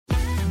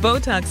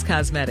Botox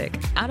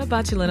Cosmetic, out of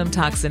botulinum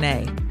toxin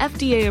A,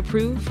 FDA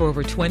approved for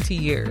over 20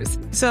 years.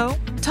 So,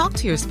 talk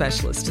to your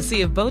specialist to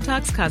see if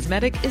Botox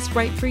Cosmetic is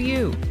right for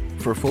you.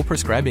 For full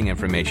prescribing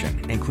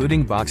information,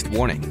 including boxed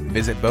warning,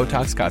 visit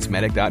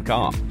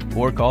BotoxCosmetic.com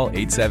or call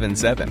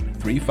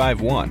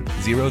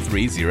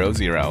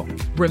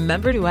 877-351-0300.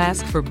 Remember to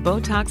ask for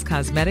Botox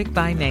Cosmetic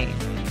by name.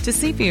 To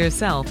see for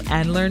yourself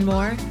and learn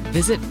more,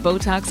 visit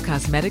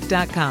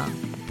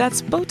BotoxCosmetic.com.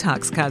 That's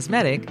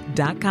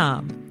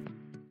BotoxCosmetic.com.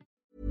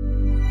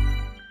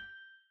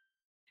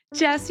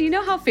 Jess, you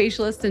know how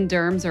facialists and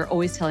derms are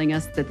always telling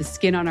us that the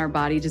skin on our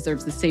body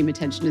deserves the same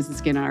attention as the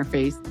skin on our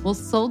face? Well,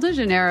 Sol de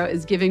Janeiro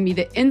is giving me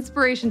the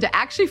inspiration to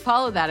actually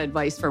follow that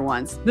advice for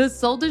once. The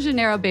Sol de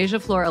Janeiro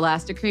Beija Flor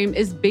Elastic Cream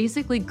is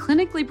basically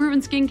clinically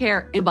proven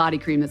skincare and body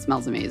cream that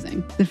smells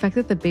amazing. The fact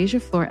that the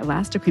Beija Flor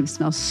Elastic Cream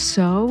smells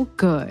so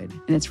good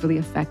and it's really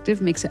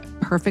effective makes it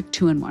perfect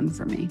 2-in-1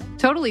 for me.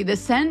 Totally. The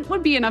scent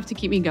would be enough to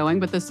keep me going,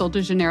 but the Sol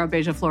de Janeiro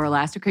Beija Flor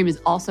Elastic Cream is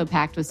also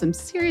packed with some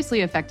seriously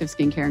effective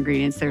skincare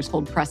ingredients. There's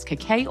cold-pressed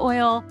cacao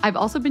oil. I've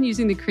also been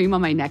using the cream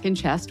on my neck and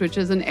chest, which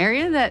is an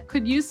area that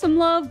could use some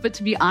love, but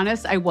to be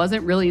honest, I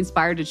wasn't really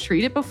inspired to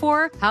treat it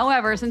before.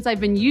 However, since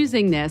I've been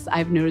using this,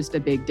 I've noticed a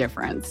big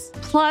difference.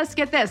 Plus,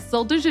 get this,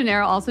 Sol de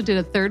Janeiro also did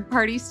a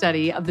third-party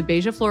study of the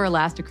Beija Flor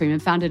Elastic Cream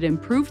and found it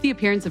improved the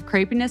appearance of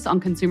crepiness on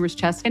consumers'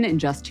 chest skin in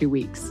just 2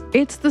 weeks.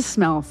 It's the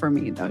smell for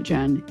me though,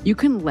 Jen. You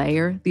can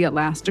layer the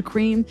Elastic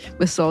Cream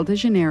with Sol de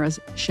Janeiro's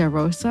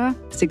Cheirosa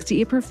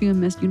 68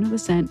 perfume mist. You know the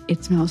scent.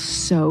 It smells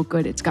so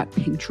good. It's got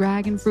pink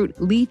dragon fruit,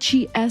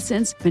 lychee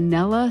essence,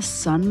 vanilla,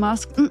 sun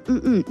musk,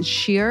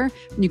 sheer.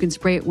 You can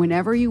spray it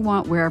whenever you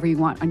want, wherever you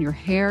want, on your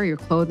hair, your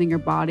clothing, your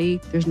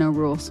body. There's no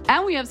rules.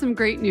 And we have some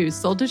great news.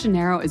 Sol de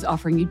Janeiro is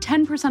offering you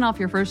 10% off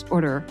your first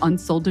order on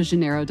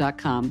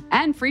soldejaneiro.com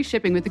and free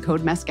shipping with the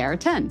code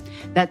MASCARA10.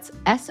 That's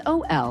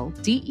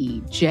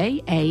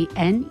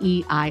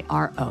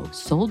SOLDEJANEIRO,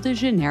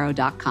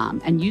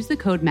 soldejaneiro.com, and use the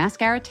code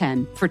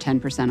MASCARA10 for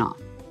 10% off.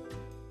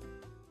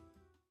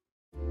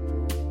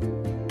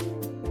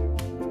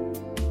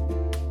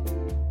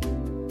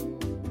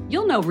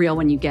 You'll know real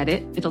when you get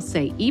it. It'll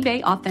say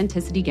eBay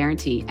Authenticity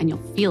Guarantee, and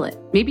you'll feel it.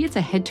 Maybe it's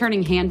a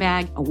head-turning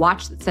handbag, a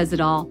watch that says it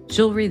all,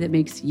 jewelry that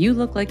makes you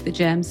look like the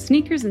gem,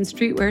 sneakers and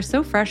streetwear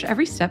so fresh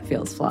every step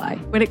feels fly.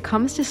 When it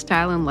comes to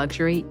style and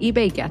luxury,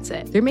 eBay gets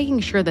it. They're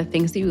making sure the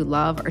things that you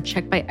love are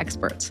checked by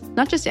experts.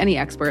 Not just any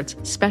experts,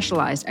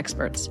 specialized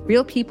experts.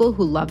 Real people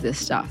who love this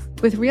stuff.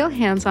 With real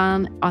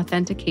hands-on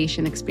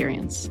authentication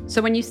experience.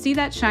 So when you see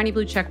that shiny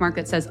blue checkmark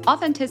that says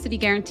Authenticity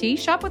Guarantee,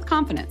 shop with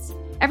confidence.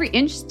 Every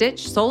inch,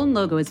 stitch, sole, and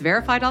logo is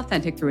verified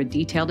authentic through a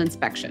detailed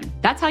inspection.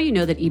 That's how you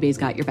know that eBay's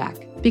got your back.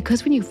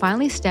 Because when you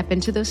finally step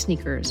into those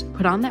sneakers,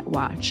 put on that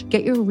watch,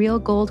 get your real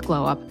gold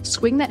glow up,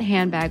 swing that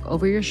handbag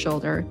over your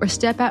shoulder, or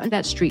step out in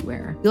that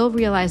streetwear, you'll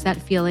realize that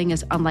feeling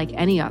is unlike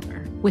any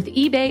other. With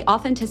eBay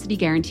Authenticity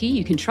Guarantee,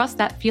 you can trust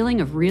that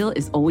feeling of real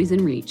is always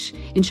in reach.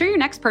 Ensure your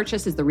next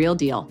purchase is the real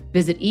deal.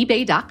 Visit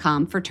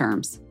ebay.com for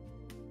terms.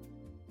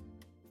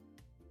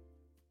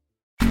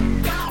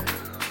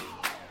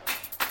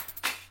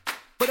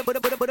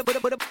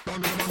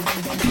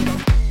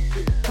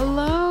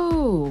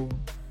 Hello.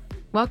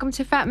 Welcome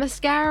to Fat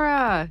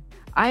Mascara.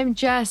 I'm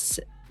Jess.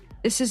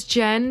 This is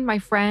Jen, my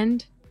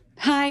friend.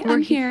 Hi,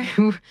 I'm here.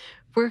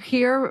 We're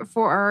here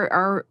for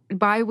our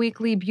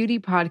bi-weekly beauty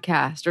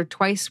podcast or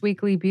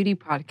twice-weekly beauty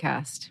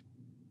podcast.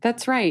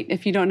 That's right.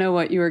 If you don't know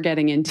what you were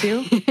getting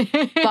into,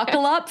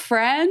 buckle up,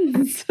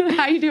 friends.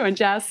 How you doing,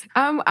 Jess?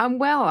 I'm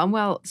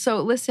well.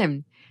 So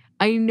listen,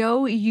 I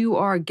know you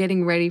are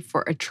getting ready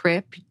for a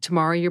trip.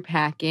 Tomorrow you're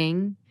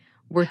packing.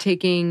 We're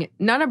taking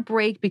not a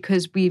break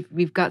because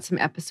we've got some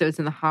episodes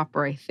in the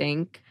hopper, I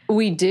think.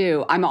 We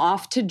do. I'm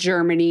off to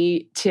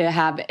Germany to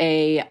have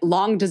a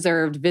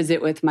long-deserved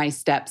visit with my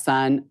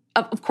stepson.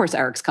 Of course,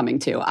 Eric's coming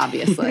too,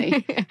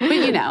 obviously. But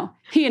you know,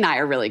 he and I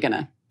are really going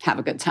to have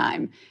a good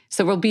time.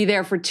 So we'll be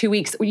there for 2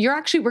 weeks.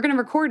 We're going to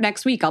record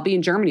next week. I'll be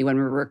in Germany when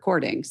we're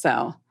recording.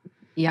 So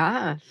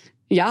yeah.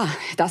 Yeah,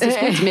 that's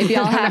good. Maybe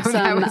I'll have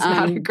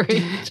some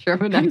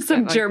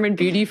German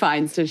beauty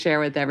finds to share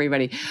with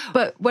everybody.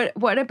 But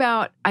what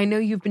about, I know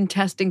you've been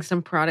testing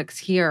some products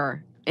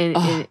here in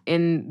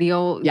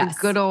the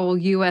good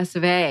old US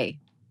of A.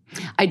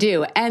 I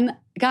do. And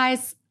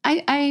guys,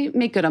 I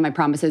make good on my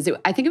promises.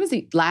 I think it was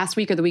last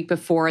week or the week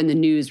before in the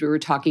news, we were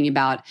talking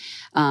about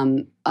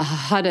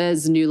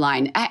Huda's new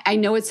line. I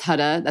know it's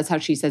Huda. That's how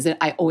she says it.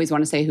 I always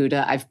want to say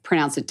Huda. I've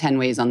pronounced it 10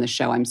 ways on this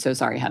show. I'm so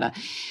sorry, Huda.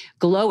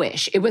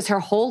 Glowish. It was her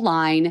whole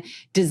line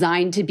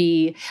designed to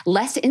be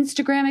less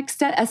Instagram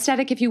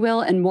aesthetic, if you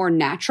will, and more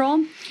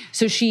natural.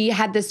 So she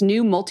had this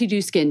new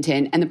multi-dew skin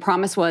tint, and the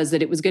promise was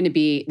that it was going to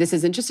be, this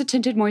isn't just a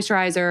tinted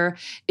moisturizer.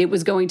 It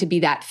was going to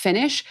be that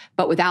finish,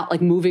 but without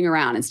like moving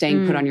around and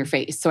staying put on your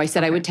face. So I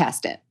said I would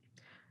test it.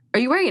 Are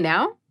you wearing it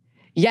now?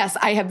 Yes,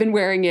 I have been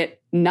wearing it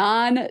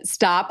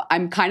nonstop.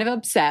 I'm kind of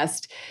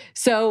obsessed.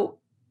 So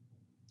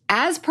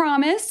as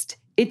promised,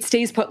 it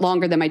stays put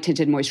longer than my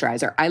tinted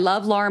moisturizer. I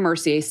love Laura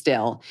Mercier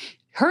still.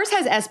 Hers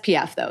has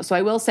SPF though. So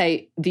I will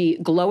say the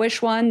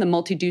Glowish one, the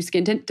Multi-Dew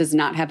Skin Tint, does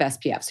not have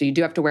SPF. So you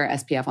do have to wear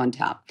SPF on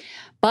top.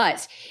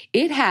 But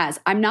it has,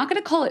 I'm not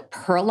going to call it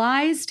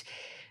pearlized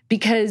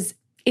because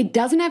it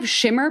doesn't have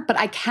shimmer, but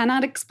I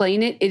cannot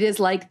explain it. It is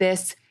like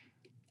this,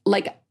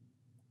 like,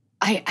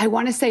 I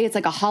want to say it's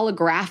like a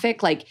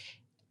holographic, like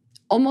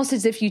almost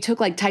as if you took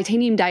like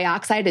titanium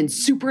dioxide and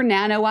super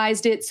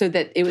nanoized it so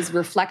that it was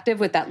reflective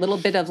with that little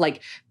bit of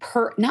like,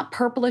 not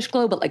purplish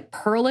glow, but like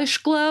pearlish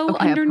glow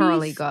underneath.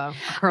 Pearly glow.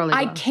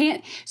 I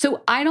can't.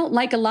 So I don't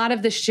like a lot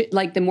of the shit,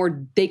 like the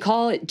more, they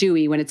call it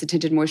dewy when it's a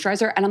tinted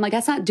moisturizer. And I'm like,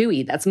 that's not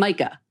dewy, that's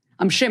mica.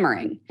 I'm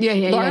shimmering.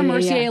 Laura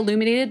Mercier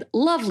Illuminated,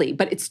 lovely,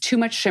 but it's too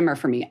much shimmer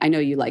for me. I know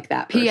you like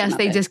that. P.S.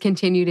 They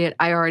discontinued it.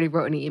 I already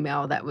wrote an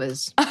email that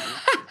was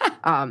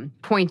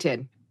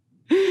pointed.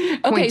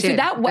 Okay, so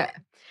that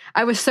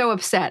I was so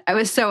upset.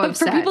 But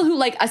for people who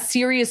like a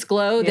serious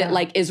glow that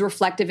like is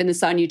reflective in the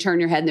sun, you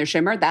turn your head and there's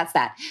shimmer, that's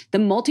that. The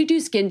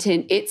Multi-Dew Skin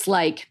Tint, it's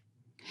like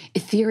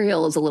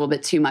ethereal is a little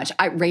bit too much.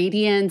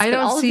 Radiance. I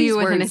don't see you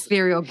with an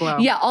ethereal glow.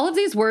 Yeah, all of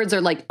these words are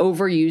like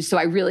overused, so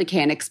I really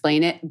can't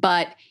explain it,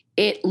 but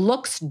it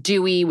looks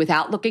dewy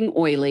without looking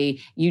oily.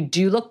 You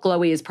do look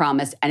glowy as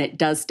promised, and it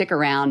does stick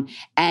around.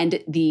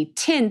 And the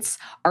tints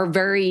are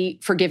very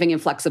forgiving and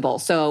flexible.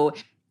 So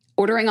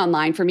ordering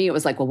online for me, it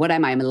was like, well, what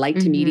am I? I'm a light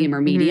to medium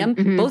or medium.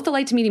 Both the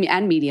light to medium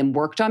and medium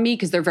worked on me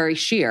because they're very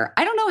sheer.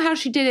 I don't know how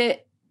she did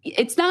it.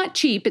 It's not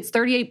cheap. It's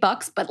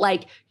 $38, but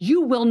like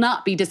you will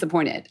not be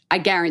disappointed. I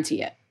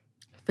guarantee it.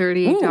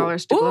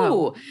 $38 to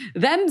glow. Ooh,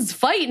 them's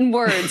fighting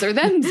words or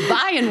them's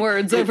buying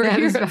words over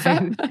here at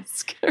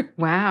FatMasker.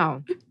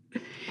 Wow.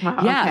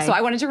 Yeah, okay. So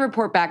I wanted to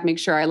report back, make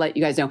sure I let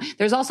you guys know.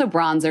 There's also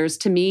bronzers.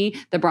 To me,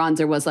 the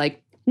bronzer was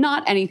like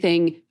not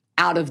anything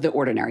out of the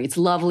ordinary. It's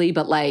lovely,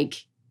 but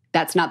like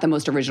that's not the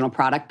most original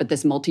product. But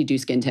this Multi-Dew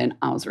Skin Tint,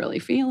 I was really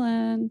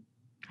feeling.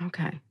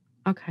 Okay.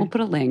 We'll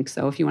put a link,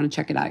 so if you want to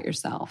check it out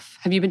yourself.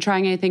 Have you been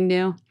trying anything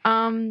new?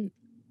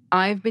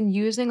 I've been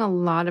using a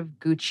lot of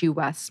Gucci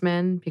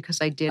Westman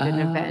because I did an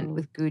event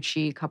with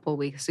Gucci a couple of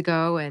weeks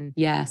ago, and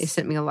they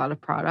sent me a lot of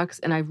products,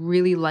 and I'm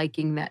really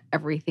liking that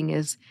everything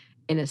is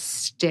in a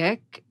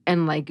stick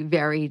and like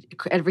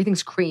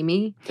everything's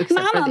creamy.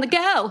 Mom on the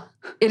go.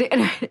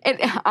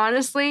 It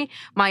honestly,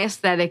 my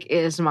aesthetic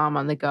is mom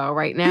on the go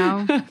right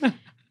now.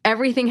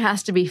 Everything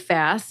has to be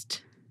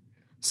fast.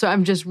 So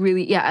I'm just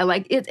really, I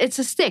like it. It's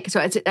a stick. So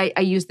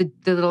I use the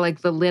little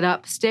like the lit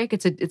up stick.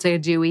 It's a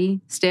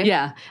dewy stick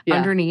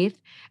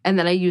underneath. And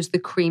then I use the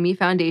creamy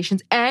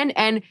foundations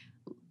and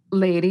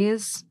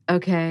ladies,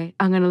 okay,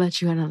 I'm going to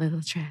let you on a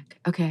little trick.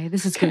 Okay,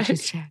 this is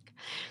Gucci's trick.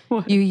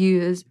 You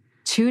use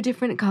 2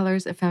 different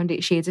colors of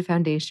shades of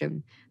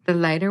foundation. The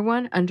lighter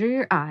one under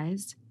your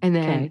eyes, and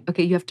then,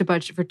 you have to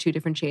budget for 2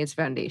 different shades of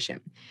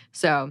foundation.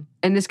 So,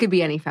 and this could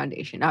be any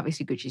foundation.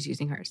 Obviously, Gucci's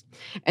using hers.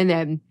 And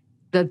then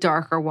the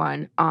darker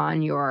one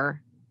on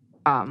your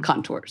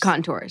contours.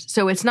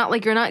 So it's not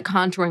like you're not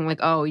contouring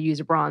like,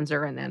 use a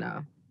bronzer and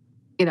then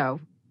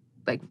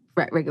like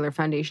regular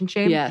foundation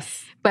shade.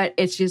 Yes. But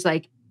it's just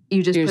like,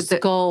 you're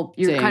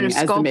kind of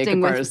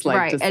sculpting with,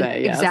 right,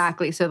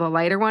 exactly. So the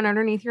lighter one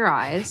underneath your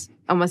eyes,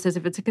 almost as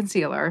if it's a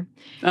concealer,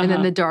 and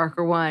then the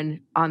darker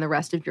one on the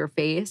rest of your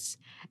face.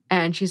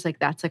 And she's like,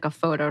 that's like a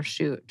photo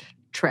shoot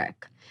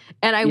trick.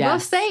 And I will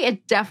say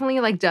it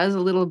definitely like does a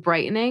little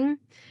brightening.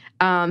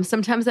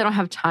 Sometimes I don't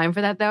have time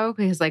for that though,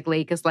 because like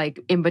Lake is like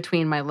in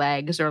between my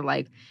legs or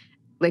like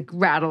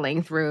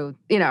rattling through,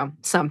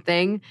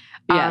 something.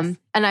 Yes.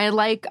 And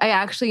I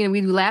actually,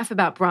 we laugh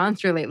about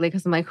bronzer lately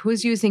because I'm like,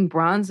 who's using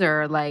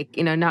bronzer? Like,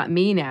 not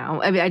me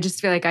now. I mean, I just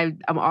feel like I'm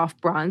off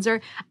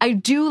bronzer. I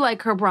do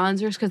like her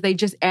bronzers because they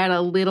just add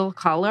a little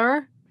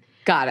color.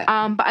 Got it.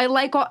 But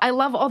I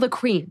love all the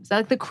creams. I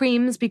like the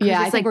creams because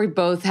I think we're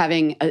both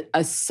having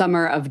a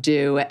summer of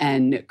dew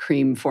and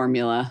cream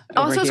formula.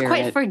 Also, it's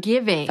quite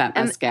forgiving.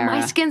 FatMasker.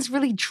 My skin's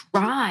really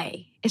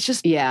dry. It's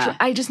just,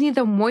 I just need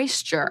the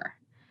moisture.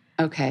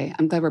 Okay,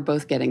 I'm glad we're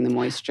both getting the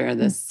moisture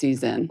this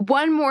season.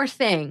 One more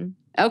thing.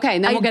 Okay,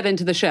 and then we'll get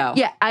into the show.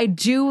 Yeah, I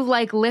do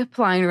like lip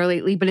liner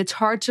lately, but it's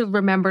hard to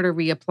remember to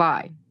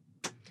reapply.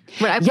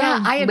 I have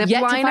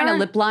yet to find a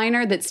lip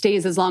liner that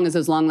stays as long as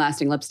those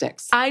long-lasting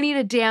lipsticks. I need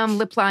a damn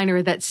lip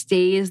liner that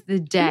stays the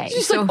day.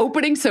 Just like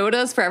opening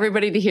sodas for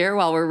everybody to hear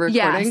while we're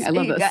recording. Yes, I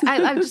love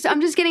this.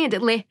 I'm just getting into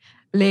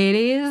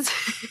ladies.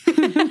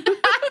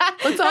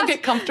 Let's all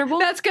get comfortable.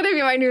 That's going to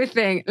be my new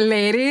thing.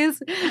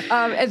 Ladies.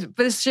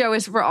 This show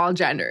is for all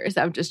genders.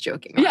 I'm just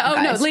joking.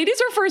 No. Ladies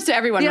refers to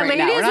everyone right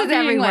now. We're not being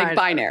everyone. Like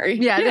binary.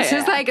 This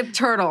is like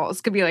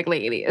turtles. Could be like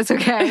ladies,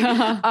 okay?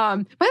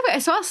 By the way, I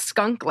saw a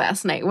skunk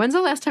last night. When's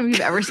the last time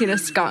you've ever seen a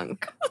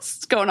skunk?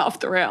 It's going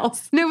off the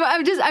rails. No, but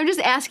I'm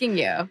just asking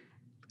you.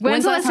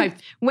 When's the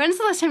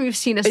last time you've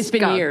seen a skunk? It's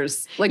been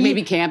years. Like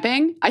maybe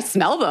camping. I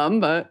smell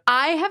them, but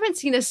I haven't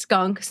seen a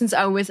skunk since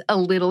I was a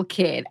little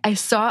kid. I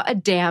saw a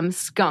damn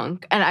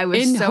skunk and I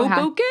was so happy. In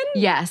Hoboken?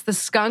 Yes, the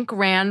skunk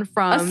ran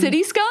from a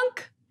city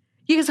skunk?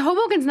 Because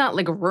Hoboken's not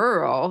like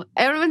rural.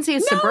 I wouldn't say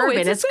it's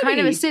suburban. It's kind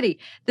of a city.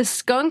 The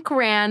skunk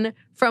ran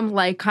from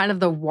like kind of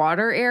the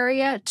water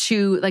area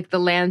to like the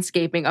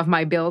landscaping of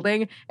my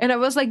building. And I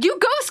was like, you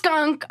go,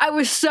 skunk. I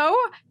was so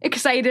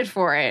excited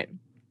for it.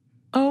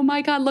 Oh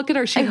my God, look at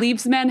her. She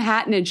leaves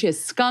Manhattan and she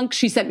has skunk.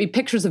 She sent me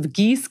pictures of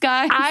geese,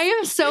 guys. I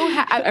am so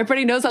happy.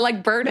 Everybody knows I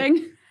like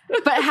birding.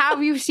 But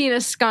have you seen a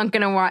skunk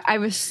in a while? I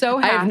was so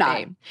happy. I have not.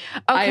 Okay.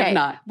 I have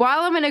not. While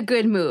I'm in a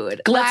good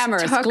mood.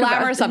 Glamorous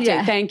update.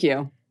 Yeah. Thank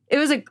you. It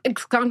was a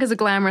skunk is a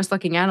glamorous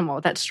looking animal.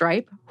 That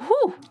stripe.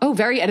 Whew. Oh,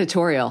 very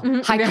editorial.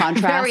 High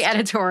contrast. Very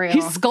editorial. He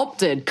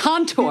sculpted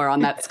contour on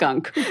that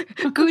skunk.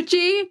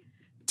 Gucci,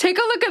 take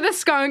a look at the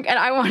skunk, and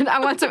I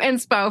want some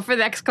inspo for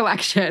the next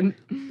collection.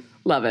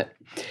 Love it.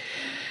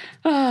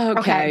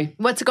 Okay.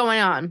 What's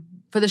going on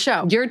for the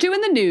show? You're doing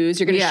the news.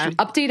 You're going to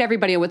update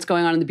everybody on what's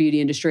going on in the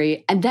beauty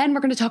industry. And then we're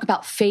going to talk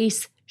about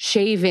face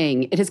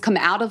shaving. It has come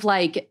out of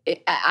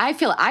I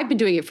feel I've been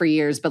doing it for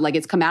years, but like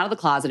it's come out of the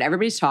closet.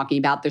 Everybody's talking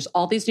about there's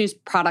all these new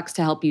products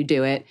to help you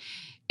do it.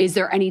 Is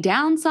there any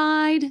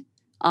downside?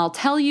 I'll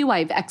tell you, I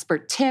have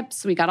expert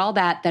tips. We got all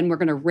that. Then we're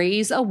going to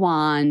raise a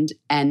wand.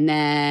 And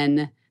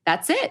then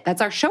that's it.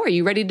 That's our show. Are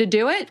you ready to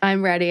do it?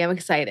 I'm ready. I'm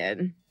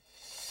excited.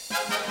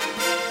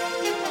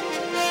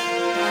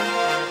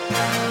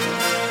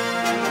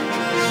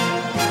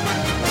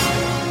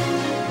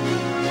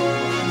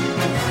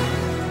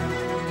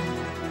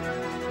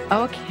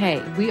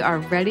 Okay, we are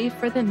ready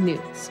for the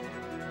news.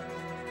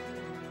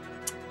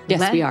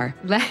 Yes, we are.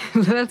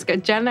 Let's go.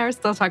 Jen and I are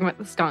still talking about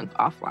the skunk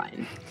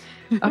offline.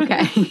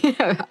 Okay,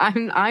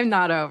 I'm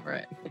not over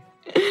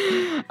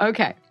it.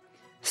 Okay,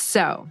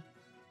 so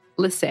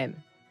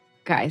listen,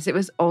 guys, it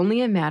was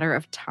only a matter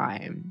of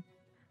time.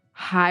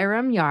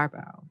 Hiram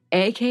Yarbo,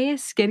 aka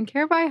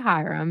Skincare by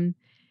Hiram,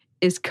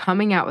 is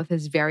coming out with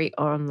his very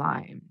own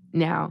line.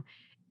 Now,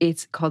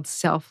 it's called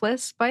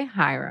Selfless by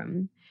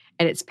Hiram.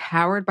 And it's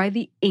powered by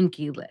the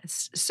Inky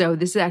List. So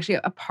this is actually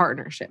a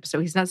partnership. So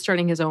he's not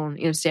starting his own,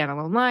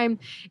 standalone line.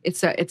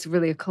 It's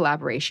really a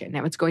collaboration.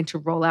 Now it's going to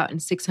roll out in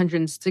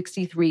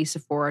 663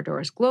 Sephora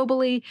doors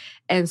globally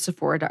and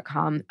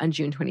Sephora.com on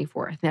June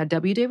 24th. Now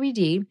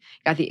WWD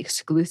got the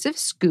exclusive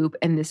scoop,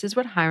 and this is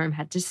what Hiram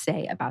had to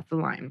say about the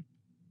line.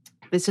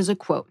 This is a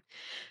quote.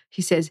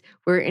 He says,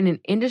 "We're in an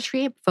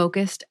industry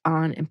focused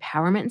on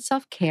empowerment and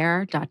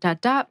self-care, ...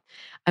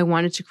 I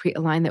wanted to create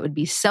a line that would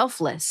be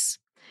selfless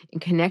and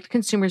connect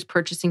consumers'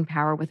 purchasing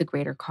power with a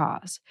greater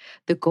cause.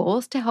 The goal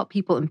is to help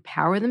people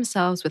empower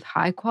themselves with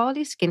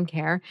high-quality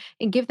skincare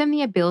and give them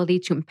the ability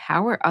to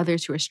empower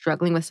others who are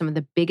struggling with some of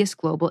the biggest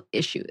global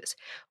issues.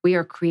 We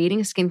are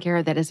creating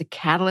skincare that is a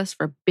catalyst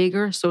for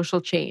bigger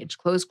social change."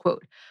 Close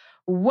quote.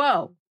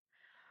 Whoa.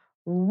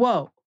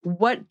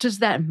 What does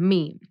that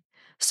mean?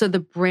 So the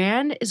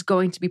brand is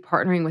going to be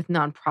partnering with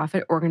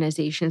nonprofit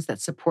organizations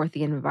that support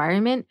the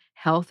environment,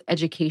 health,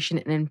 education,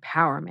 and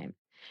empowerment.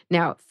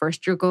 Now,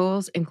 first-year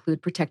goals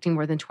include protecting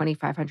more than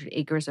 2,500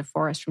 acres of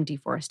forest from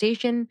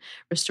deforestation,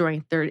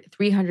 restoring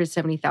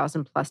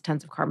 370,000 plus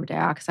tons of carbon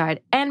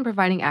dioxide, and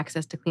providing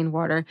access to clean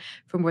water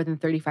for more than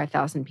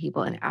 35,000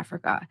 people in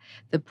Africa.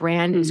 The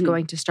brand is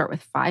going to start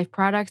with 5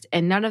 products,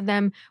 and none of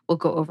them will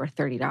go over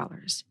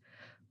 $30.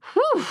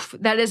 Whew,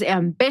 that is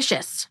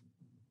ambitious.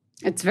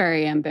 It's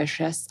very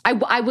ambitious.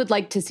 I would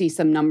like to see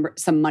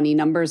some money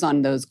numbers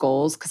on those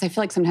goals, because I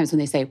feel like sometimes when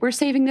they say, we're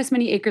saving this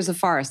many acres of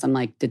forest, I'm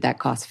like, did that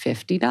cost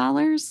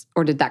 $50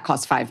 or did that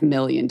cost $5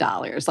 million?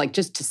 Like,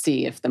 just to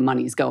see if the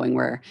money's going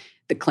where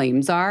the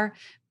claims are.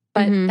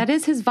 But that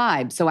is his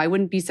vibe. So I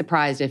wouldn't be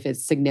surprised if it's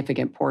a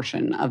significant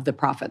portion of the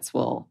profits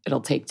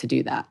it'll take to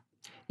do that.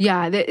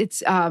 Yeah,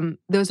 it's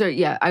those are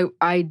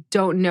I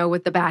don't know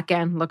what the back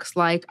end looks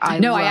like. I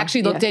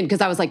actually looked in because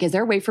I was like, is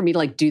there a way for me to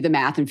like do the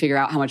math and figure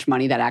out how much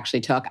money that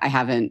actually took? I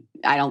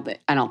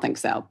don't think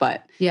so.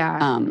 But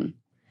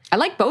I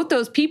like both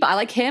those people. I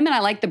like him and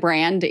I like the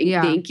brand, the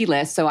Inky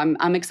List. So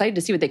I'm excited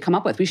to see what they come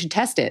up with. We should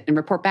test it and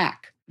report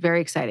back.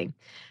 Very exciting.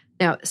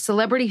 Now,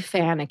 celebrity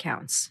fan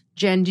accounts.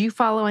 Jen, do you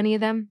follow any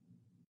of them?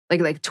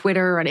 Like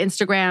Twitter or on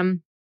Instagram?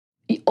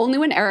 Only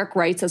when Eric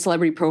writes a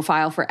celebrity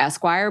profile for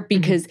Esquire,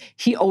 because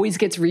he always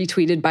gets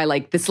retweeted by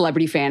like the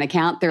celebrity fan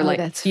account. They're like,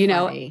 that's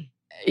funny.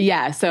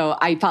 Yeah. So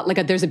I thought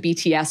like there's a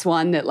BTS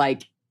one that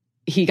like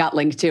he got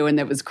linked to, and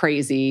that was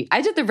crazy.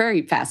 They're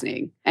very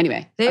fascinating.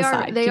 Anyway, they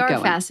are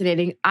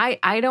fascinating.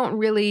 I don't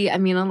really,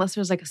 unless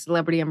there's like a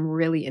celebrity I'm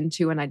really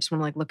into and I just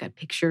want to like look at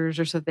pictures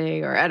or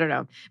something, or I don't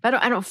know. But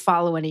I don't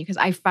follow any, because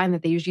I find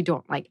that they usually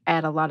don't like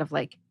add a lot of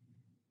like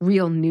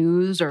real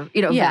news or,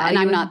 value. And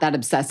I'm not that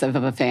obsessive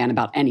of a fan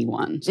about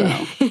anyone. So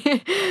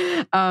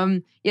they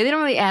don't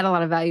really add a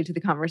lot of value to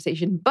the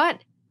conversation,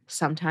 but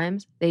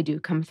sometimes they do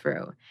come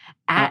through.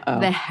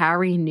 The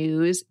Harry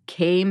News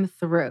came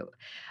through.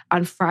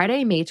 On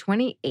Friday, May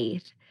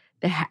 28th,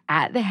 the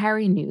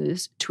Harry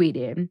News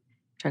tweeted,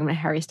 talking about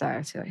Harry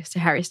Styles. So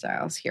Harry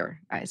Styles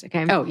here, guys,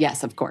 okay? Oh,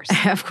 yes, of course.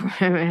 Of course,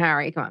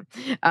 Harry, come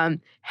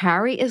on.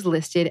 Harry is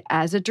listed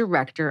as a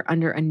director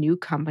under a new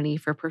company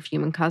for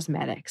perfume and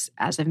cosmetics.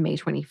 As of May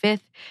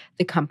 25th,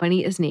 the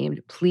company is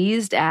named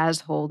Pleased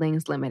As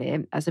Holdings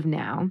Limited as of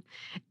now.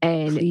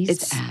 And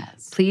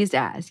Pleased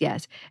As,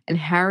 yes. And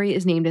Harry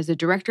is named as the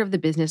director of the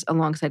business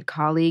alongside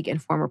colleague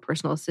and former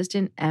personal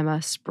assistant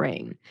Emma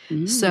Spring.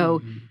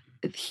 So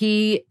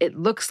it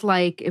looks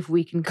like if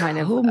we can kind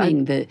of...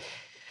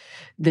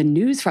 the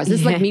news for us. This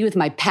is like me with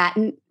my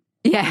patent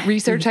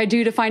research I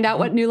do to find out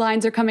what new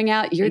lines are coming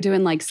out. You're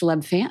doing like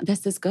celeb fan.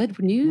 This is good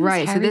news.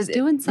 Right. Harry's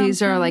doing something.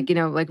 These are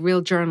like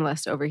real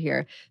journalists over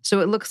here. So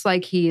it looks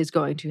like he is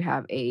going to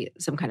have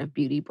some kind of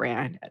beauty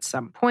brand at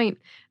some point.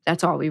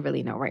 That's all we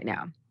really know right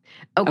now.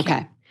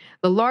 Okay.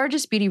 The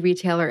largest beauty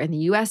retailer in the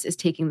U.S. is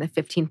taking the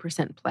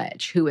 15%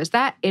 pledge. Who is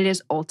that? It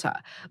is Ulta.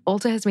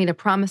 Ulta has made a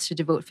promise to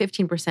devote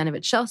 15% of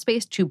its shelf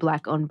space to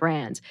Black-owned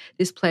brands.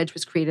 This pledge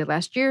was created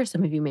last year.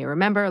 Some of you may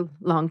remember,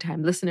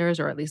 longtime listeners,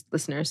 or at least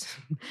listeners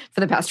for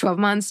the past 12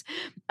 months.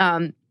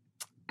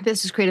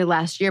 This was created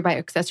last year by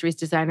accessories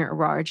designer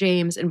Aurora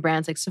James, and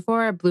brands like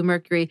Sephora,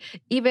 Bluemercury,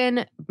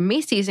 even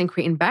Macy's and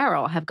Crate &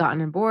 Barrel have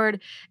gotten on board.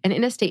 And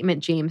in a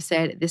statement, James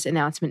said, "This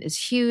announcement is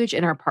huge,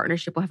 and our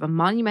partnership will have a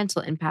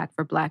monumental impact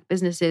for Black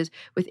businesses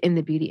within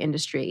the beauty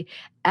industry.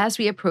 As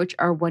we approach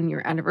our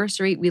 1-year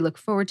anniversary, we look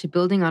forward to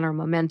building on our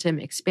momentum,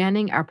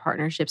 expanding our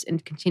partnerships,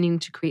 and continuing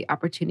to create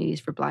opportunities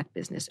for Black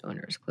business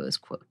owners," close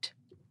quote.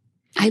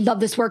 I love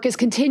this work is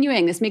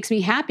continuing. This makes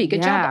me happy.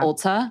 Good job,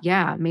 Ulta.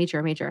 Yeah,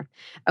 major.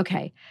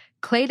 Okay.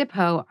 Clé de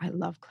Peau, I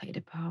love Clé de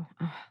Peau.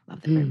 Oh,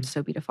 love the brand,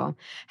 so beautiful.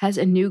 Has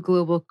a new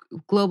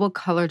global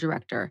color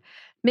director,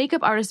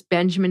 makeup artist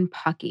Benjamin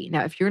Puckey.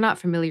 Now, if you're not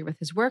familiar with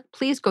his work,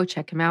 please go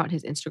check him out.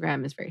 His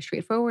Instagram is very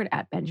straightforward,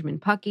 @Benjamin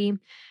Puckey.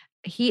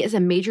 He is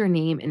a major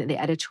name in the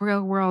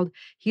editorial world.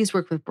 He's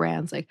worked with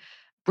brands like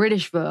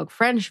British Vogue,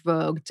 French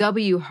Vogue,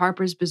 W,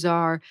 Harper's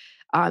Bazaar.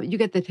 You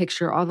get the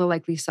picture, all the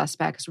likely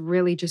suspects,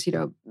 really just,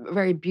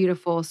 very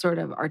beautiful sort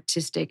of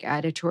artistic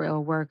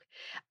editorial work.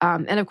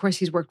 And of course,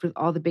 he's worked with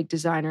all the big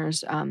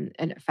designers and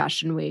at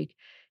Fashion Week.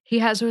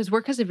 His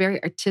work has a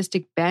very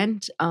artistic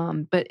bent,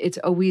 but it's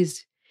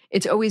always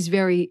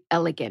very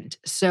elegant.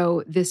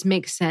 So this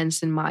makes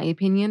sense, in my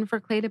opinion, for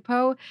Clé de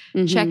Peau.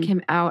 Check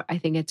him out. I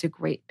think it's a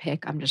great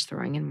pick. I'm just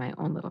throwing in my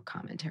own little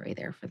commentary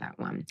there for that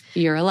one.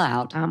 You're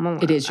allowed.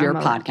 It is your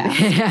podcast.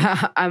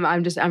 Yeah,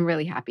 I'm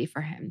really happy for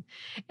him.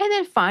 And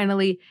then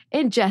finally,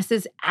 in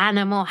Jess's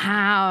Animal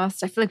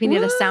House, I feel like we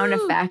need a sound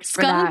effect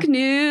for Skunk that.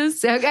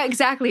 news. So,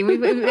 exactly.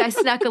 I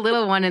snuck a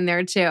little one in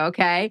there too,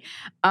 okay?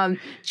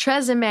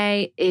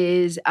 Tresemme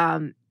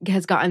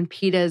has gotten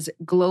PETA's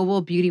Global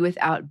Beauty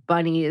Without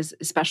Bunnies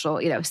special,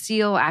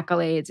 seal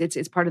accolades.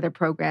 It's part of their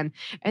program.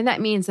 And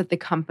that means that the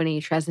company,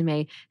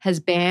 Tresemme,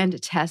 has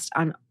banned tests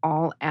on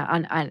all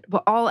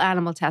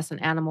animal tests on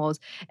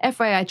animals.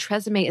 FYI,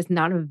 Tresemme is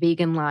not a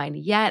vegan line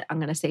yet. I'm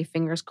going to say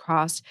fingers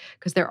crossed,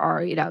 because there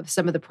are,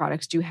 some of the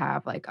products do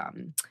have like,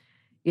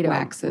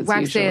 waxes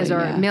usually,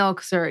 or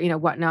milks or,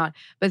 whatnot.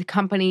 But the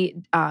company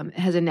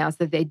has announced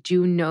that they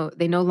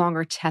no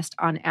longer test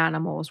on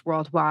animals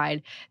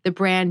worldwide. The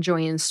brand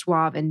joins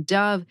Suave and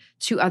Dove,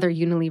 2 other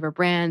Unilever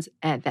brands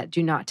that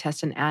do not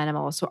test on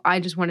animals. So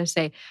I just want to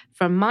say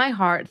from my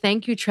heart,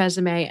 thank you,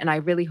 Tresemme. And I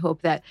really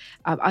hope that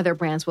other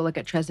brands will look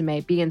at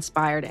Tresemme, be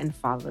inspired, and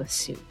follow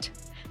suit.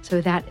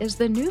 So that is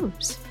the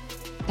news.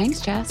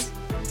 Thanks, Jess.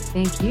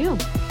 Thank you.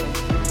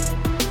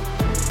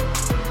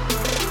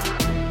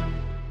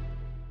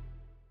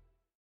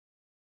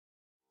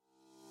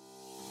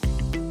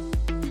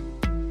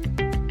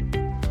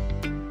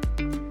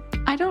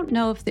 I don't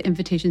know if the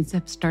invitations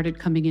have started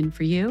coming in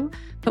for you,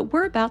 but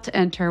we're about to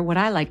enter what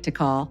I like to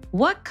call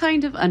 "What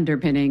kind of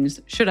underpinnings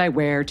should I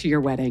wear to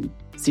your wedding"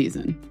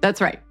 season.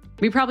 That's right.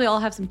 We probably all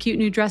have some cute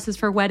new dresses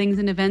for weddings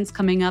and events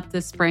coming up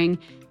this spring,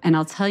 and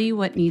I'll tell you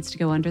what needs to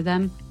go under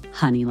them: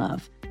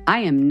 Honeylove. I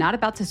am not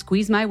about to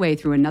squeeze my way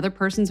through another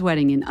person's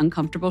wedding in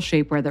uncomfortable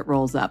shapewear that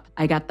rolls up.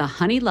 I got the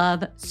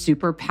Honeylove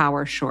Super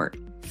Power Short.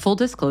 Full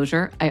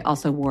disclosure, I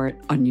also wore it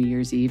on New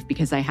Year's Eve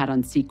because I had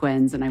on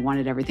sequins and I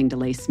wanted everything to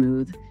lay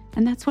smooth.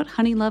 And that's what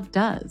Honeylove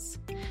does.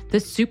 The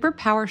Super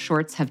Power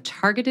Shorts have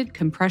targeted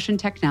compression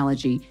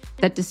technology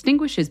that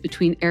distinguishes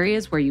between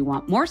areas where you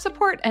want more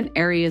support and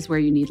areas where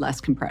you need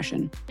less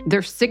compression.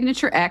 Their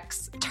Signature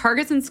X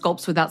targets and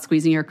sculpts without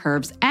squeezing your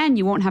curves, and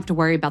you won't have to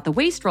worry about the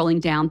waist rolling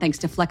down thanks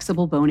to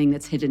flexible boning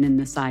that's hidden in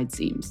the side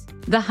seams.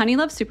 The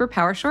Honeylove Super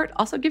Power Short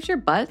also gives your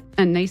butt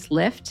a nice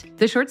lift.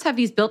 The shorts have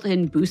these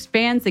built-in boost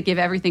bands that give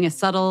everything a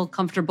subtle,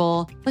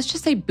 comfortable, let's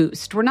just say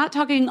boost. We're not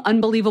talking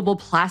unbelievable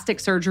plastic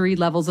surgery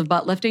levels of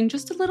butt lifting,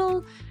 just a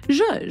little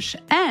zhuzh.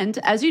 And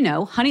as you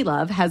know,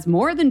 Honeylove has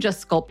more than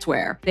just sculpt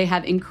wear. They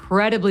have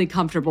incredibly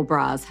comfortable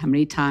bras. How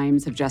many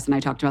times have Jess and I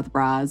talked about the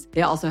bras?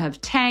 They also have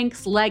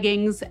tanks,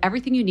 leggings,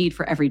 everything you need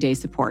for everyday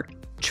support.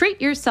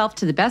 Treat yourself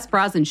to the best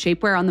bras and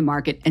shapewear on the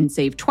market and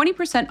save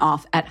 20%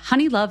 off at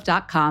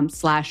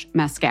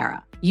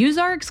honeylove.com/mascara. Use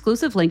our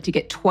exclusive link to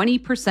get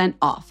 20%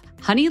 off.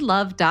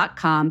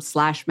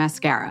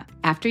 honeylove.com/mascara.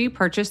 After you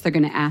purchase, they're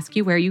going to ask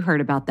you where you heard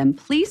about them.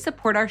 Please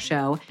support our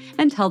show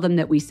and tell them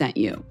that we sent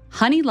you.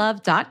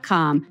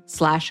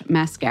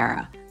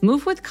 honeylove.com/mascara.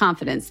 Move with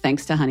confidence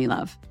thanks to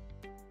Honeylove.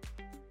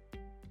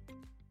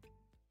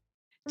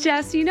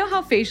 Jess, you know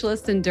how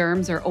facialists and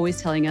derms are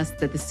always telling us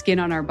that the skin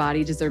on our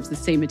body deserves the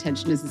same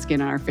attention as the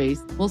skin on our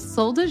face? Well,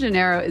 Sol de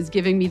Janeiro is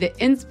giving me the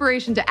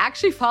inspiration to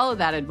actually follow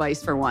that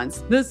advice for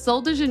once. The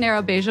Sol de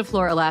Janeiro Beija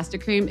Flor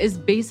Elastic Cream is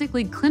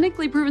basically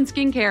clinically proven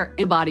skincare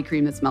and body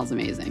cream that smells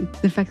amazing.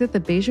 The fact that the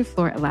Beija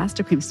Flor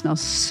Elastic Cream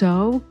smells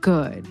so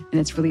good and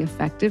it's really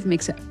effective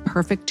makes it a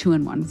perfect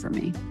 2-in-1 for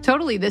me.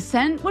 Totally. The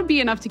scent would be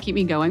enough to keep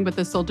me going, but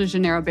the Sol de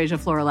Janeiro Beija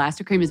Flor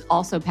Elastic Cream is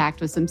also packed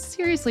with some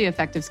seriously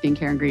effective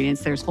skincare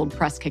ingredients. There's cold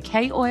pressed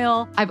cacao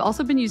oil. I've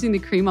also been using the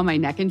cream on my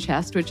neck and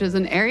chest, which is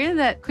an area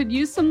that could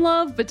use some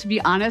love, but to be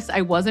honest,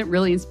 I wasn't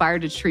really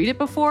inspired to treat it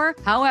before.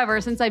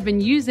 However, since I've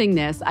been using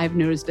this, I've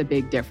noticed a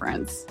big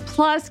difference.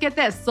 Plus, get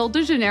this, Sol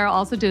de Janeiro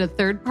also did a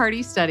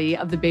third-party study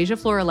of the Beija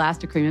Flor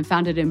Elastic Cream and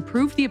found it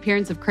improved the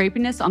appearance of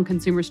crepiness on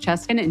consumers'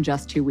 chest skin in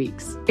just 2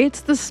 weeks.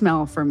 It's the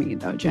smell for me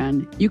though,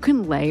 Jen. You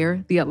can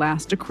layer the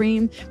Elastic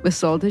Cream with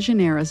Sol de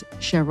Janeiro's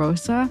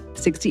Cheirosa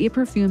 68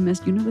 perfume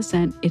mist. You know the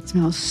scent. It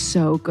smells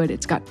so good.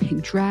 It's got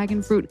pink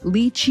dragon fruit,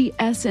 lychee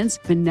essence,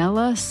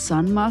 vanilla,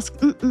 sun musk,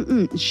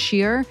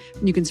 sheer.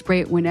 You can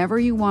spray it whenever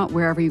you want,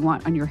 wherever you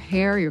want, on your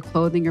hair, your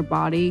clothing, your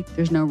body.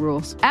 There's no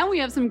rules. And we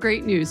have some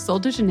great news. Sol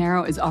de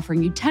Janeiro is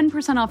offering you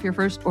 10% off your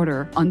first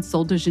order on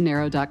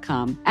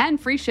soldejaneiro.com and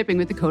free shipping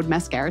with the code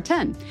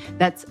MASCARA10.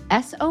 That's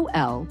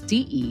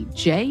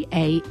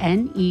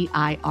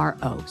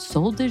SOLDEJANEIRO,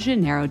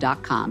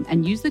 soldejaneiro.com,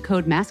 and use the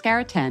code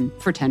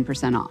MASCARA10 for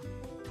 10% off.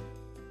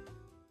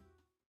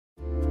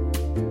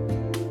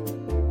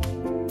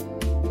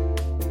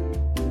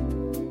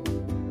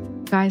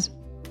 Guys,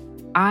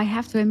 I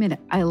have to admit it,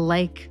 I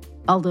like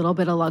a little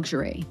bit of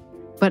luxury,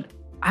 but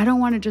I don't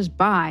want to just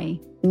buy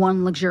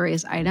one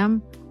luxurious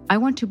item. I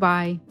want to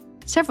buy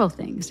several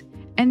things.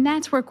 And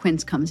that's where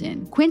Quince comes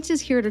in. Quince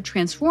is here to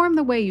transform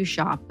the way you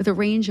shop with a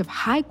range of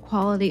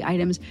high-quality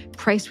items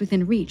priced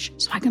within reach,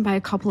 so I can buy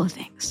a couple of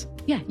things.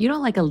 Yeah, you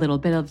don't like a little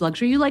bit of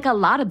luxury. You like a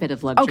lot of bit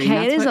of luxury.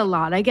 Okay, it is a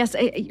lot. I guess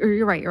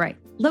you're right.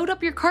 Load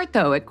up your cart,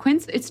 though. At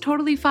Quince, it's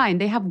totally fine.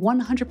 They have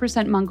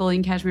 100%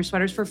 Mongolian cashmere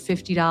sweaters for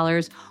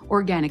 $50,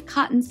 organic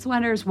cotton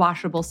sweaters,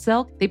 washable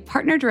silk. They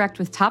partner direct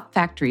with top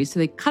factories, so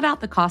they cut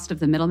out the cost of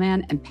the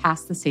middleman and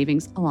pass the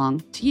savings along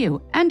to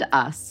you and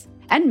us.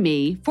 And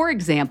me, for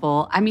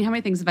example, how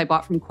many things have I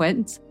bought from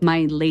Quince?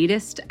 My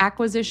latest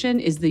acquisition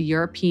is the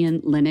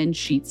European linen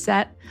sheet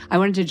set. I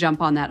wanted to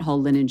jump on that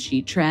whole linen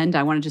sheet trend.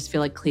 I want to just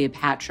feel like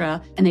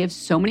Cleopatra. And they have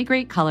so many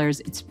great colors.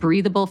 It's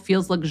breathable,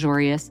 feels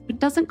luxurious, but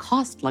doesn't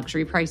cost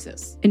luxury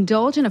prices.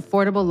 Indulge in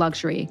affordable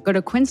luxury. Go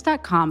to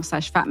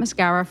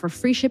quince.com/fatmascara for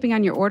free shipping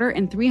on your order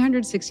and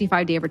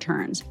 365-day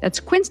returns. That's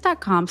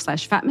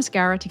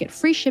quince.com/fatmascara to get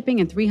free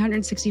shipping and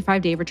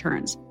 365-day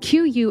returns.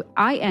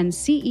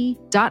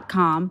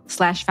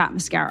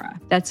 QUINCE.com/fatmascara.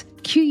 That's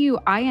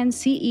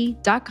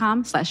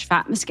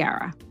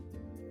QUINCE.com/fatmascara.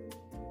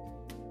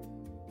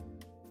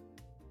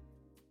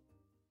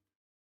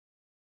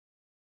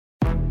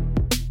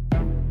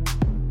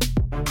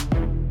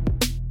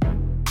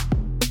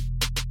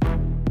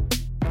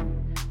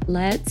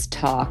 Let's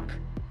talk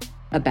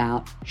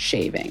about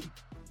shaving.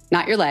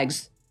 Not your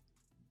legs,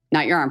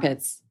 not your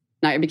armpits,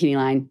 not your bikini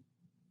line,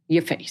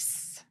 your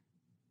face.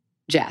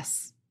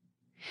 Jess.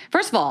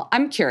 First of all,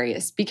 I'm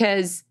curious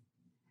because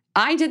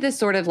I did this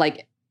sort of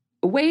like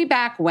way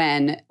back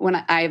when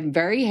I'm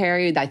very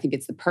hairy. I think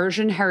it's the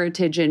Persian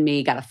heritage in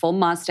me, got a full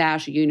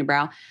mustache, a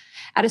unibrow.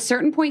 At a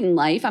certain point in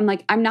life, I'm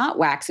like, I'm not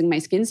waxing. My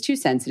skin's too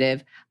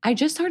sensitive. I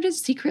just started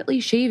secretly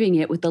shaving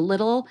it with the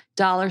little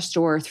dollar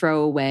store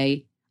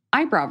throwaway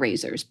eyebrow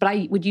razors, but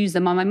I would use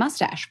them on my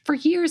mustache. For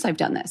years I've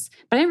done this,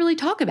 but I didn't really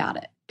talk about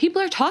it.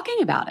 People are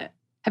talking about it.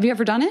 Have you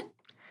ever done it?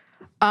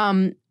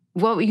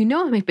 Well, you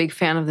know I'm a big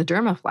fan of the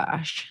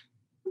Dermaflash.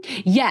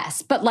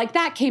 Yes, but like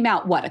that came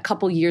out, what, a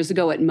couple years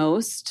ago at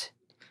most?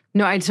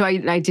 No, I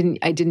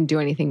didn't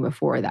do anything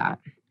before that.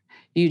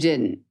 You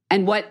didn't.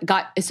 And what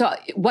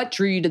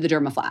drew you to the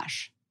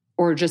Dermaflash?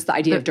 Or just the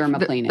idea of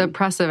dermaplaning? The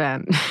press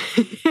event.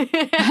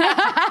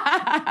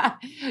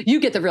 You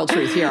get the real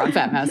truth here on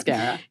Fat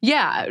Mascara.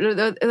 Yeah.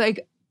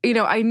 Like,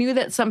 I knew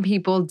that some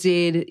people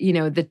did,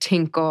 the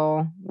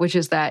tinkle, which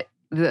is that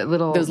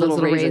those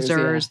little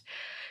razors.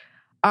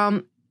 Yeah.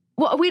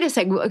 Well, wait a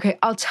second. Okay,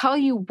 I'll tell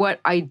you what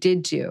I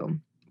did do,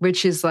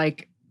 which is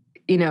like,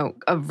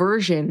 a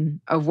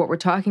version of what we're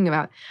talking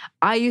about.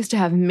 I used to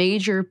have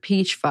major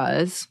peach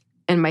fuzz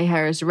and my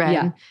hair is red.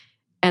 Yeah.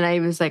 And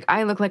I was like,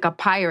 I look like a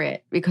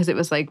pirate because it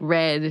was like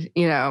red,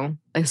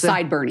 like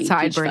sideburning.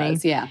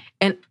 Fuzz, yeah.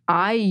 And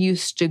I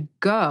used to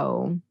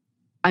go,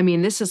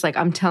 this is like,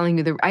 I'm telling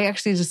you, I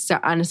actually just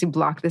honestly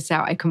blocked this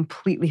out. I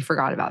completely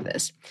forgot about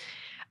this.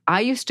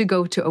 I used to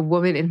go to a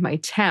woman in my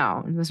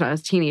town, this was when I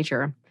was a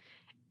teenager,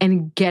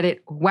 and get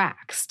it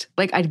waxed.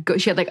 Like I'd go,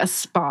 she had like a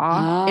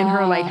spa in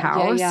her like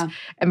house. Yeah.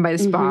 And by the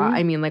spa,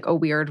 I mean like a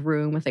weird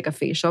room with like a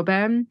facial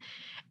bed.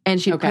 And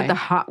she'd put the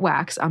hot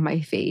wax on my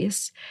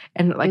face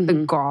and like the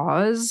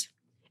gauze.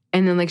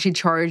 And then like she'd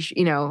charge,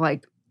 $18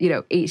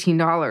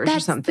 or something.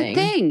 That's the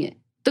thing.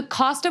 The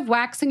cost of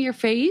waxing your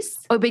face?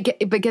 Oh, but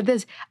get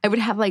this. I would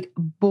have like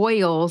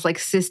boils, like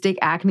cystic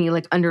acne,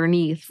 like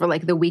underneath for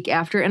like the week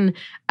after. And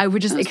I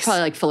would just... It's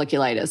probably like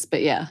folliculitis,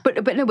 but yeah. But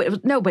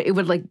it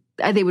would like,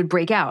 they would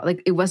break out.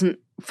 Like it wasn't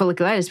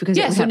folliculitis because...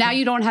 Yeah, so now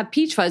you don't have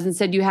peach fuzz.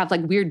 Instead you have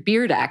like weird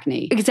beard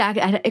acne.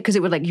 Exactly. Because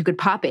it would like, you could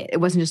pop it. It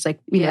wasn't just like,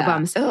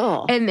 bumps.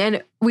 Ugh. And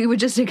then we would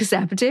just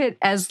accept it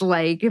as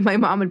like, my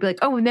mom would be like,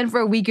 oh, and then for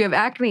a week you have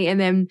acne. And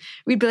then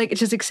we'd be like,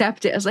 just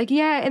accept it. I was like,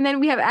 yeah. And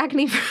then we have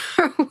acne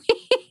for a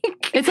week.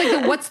 It's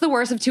like, what's the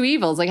worst of two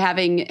evils? Like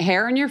having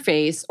hair on your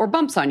face or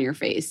bumps on your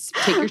face.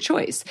 Take your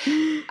choice.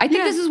 I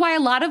think this is why a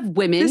lot of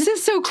women... This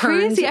is so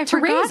crazy. I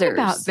forgot razors.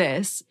 About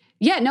this.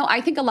 Yeah, no,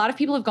 I think a lot of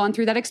people have gone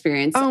through that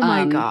experience. Oh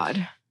my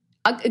God.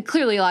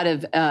 Clearly a lot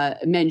of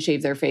men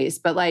shave their face,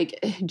 but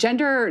like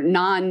gender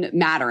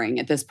non-mattering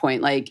at this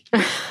point. Like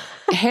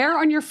hair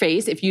on your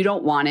face, if you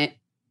don't want it,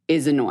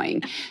 is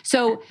annoying.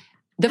 So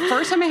the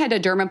first time I had a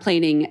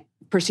dermaplaning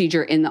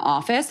procedure in the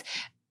office,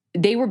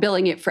 they were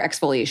billing it for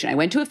exfoliation. I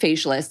went to a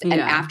facialist, and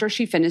after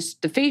she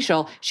finished the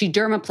facial, she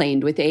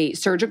dermaplaned with a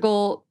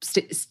surgical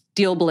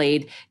steel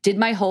blade, did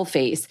my whole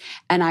face.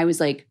 And I was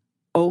like,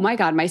 oh my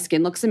God, my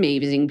skin looks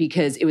amazing,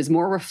 because it was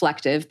more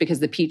reflective because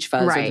the peach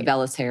fuzz or the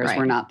vellus hairs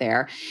were not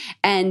there.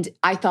 And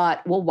I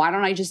thought, well, why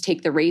don't I just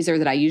take the razor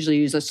that I usually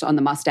use on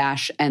the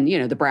mustache and,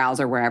 the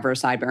brows or wherever,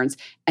 sideburns,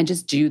 and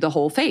just do the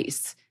whole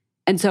face.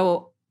 And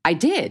so I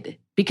did,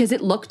 because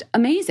it looked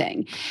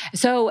amazing.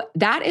 So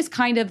that is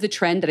kind of the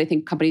trend that I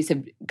think companies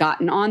have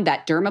gotten on.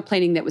 That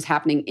dermaplaning that was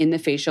happening in the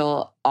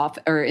facial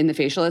or in the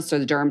facialist or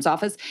the derm's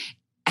office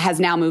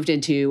has now moved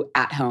into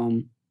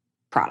at-home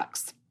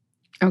products.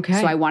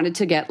 Okay. So I wanted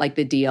to get like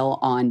the deal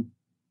on,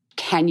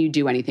 can you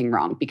do anything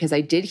wrong? Because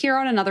I did hear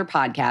on another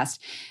podcast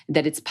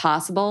that it's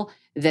possible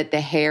that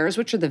the hairs,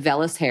 which are the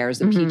vellus hairs,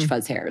 the peach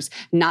fuzz hairs,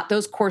 not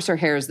those coarser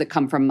hairs that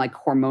come from like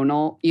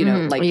hormonal,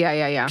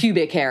 like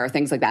pubic hair or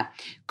things like that,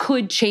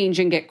 could change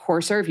and get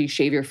coarser if you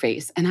shave your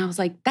face. And I was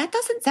like, that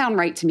doesn't sound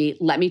right to me.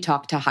 Let me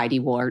talk to Heidi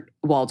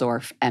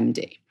Waldorf,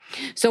 MD.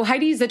 So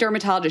Heidi's a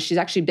dermatologist. She's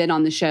actually been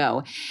on the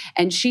show.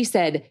 And she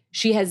said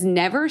she has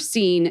never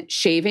seen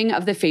shaving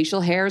of the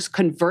facial hairs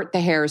convert the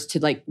hairs to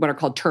like what are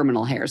called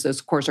terminal hairs,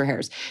 those coarser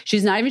hairs.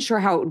 She's not even sure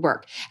how it would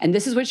work. And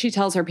this is what she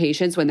tells her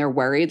patients when they're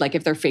worried, like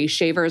if they're face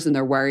shavers and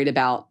they're worried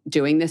about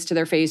doing this to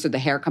their face or the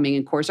hair coming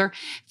in coarser.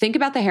 Think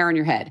about the hair on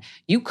your head.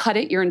 You cut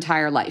it your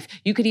entire life.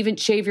 You could even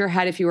shave your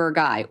head if you were a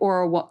guy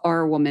or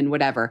a woman,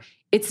 whatever.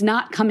 It's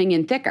not coming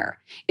in thicker.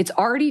 It's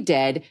already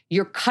dead.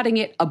 You're cutting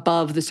it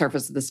above the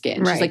surface of the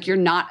skin. She's like, you're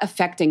not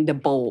affecting the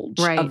bulge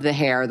of the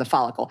hair, the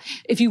follicle.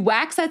 If you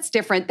wax, that's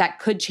different. That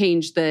could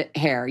change the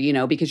hair,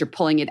 because you're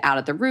pulling it out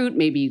at the root.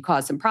 Maybe you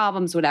cause some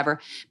problems, whatever.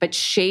 But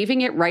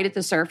shaving it right at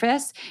the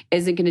surface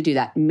isn't going to do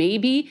that.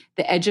 Maybe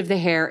the edge of the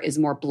hair is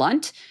more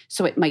blunt,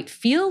 so it might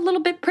feel a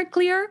little bit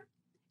pricklier.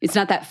 It's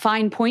not that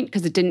fine point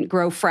because it didn't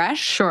grow fresh.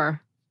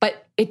 Sure.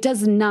 But it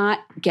does not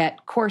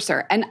get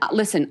coarser. And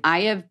listen,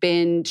 I have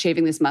been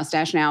shaving this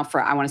mustache now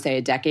for, I want to say,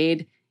 a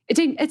decade.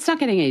 It's not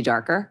getting any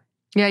darker.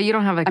 Yeah, you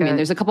don't have like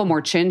there's a couple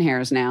more chin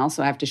hairs now,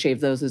 so I have to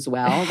shave those as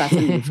well. That's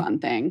a new fun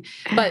thing.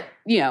 But,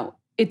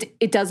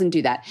 it doesn't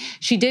do that.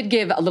 She did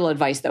give a little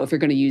advice, though, if you're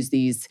going to use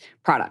these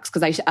products,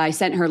 because I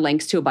sent her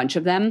links to a bunch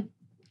of them.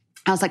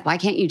 I was like, why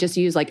can't you just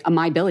use like a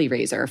My Billy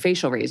razor, a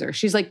facial razor?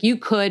 She's like, you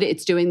could.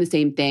 It's doing the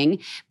same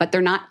thing, but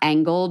they're not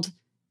angled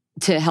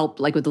to help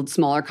like with the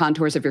smaller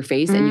contours of your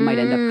face, and you might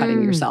end up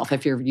cutting yourself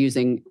if you're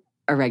using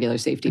a regular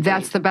safety blade.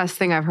 That's the best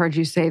thing I've heard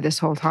you say this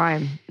whole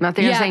time. Not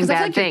that you're saying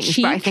bad things,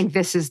 but I think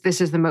this is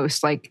the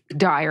most like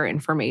dire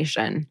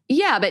information.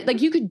 Yeah, but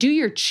like you could do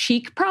your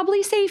cheek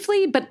probably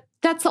safely, but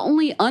that's the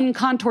only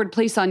uncontoured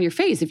place on your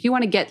face. If you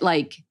want to get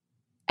like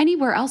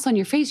anywhere else on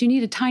your face, you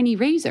need a tiny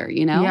razor,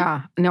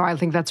 Yeah. No, I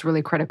think that's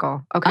really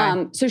critical.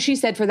 Okay. So she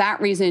said for that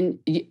reason,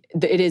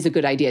 it is a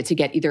good idea to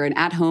get either an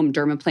at-home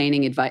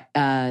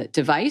dermaplaning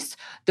device.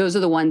 Those are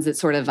the ones that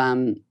sort of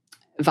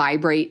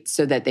vibrate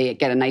so that they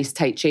get a nice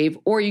tight shave,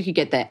 or you could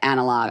get the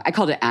analog. I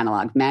called it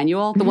analog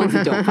manual, the ones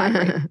that don't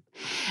vibrate.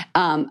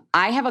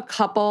 I have a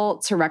couple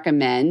to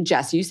recommend.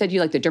 Jess, you said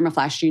you like the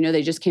Dermaflash. Do you know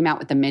they just came out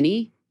with the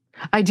mini?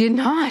 I did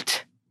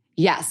not.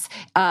 Yes.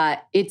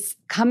 It's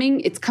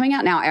coming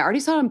out now. I already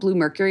saw it on Blue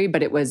Mercury,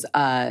 but it was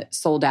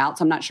sold out.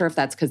 So I'm not sure if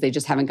that's because they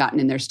just haven't gotten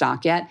in their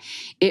stock yet.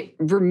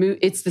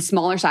 It's the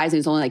smaller size and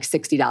it's only like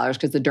 $60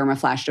 because the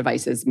Dermaflash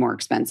device is more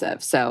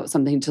expensive. So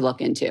something to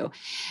look into.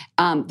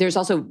 There's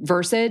also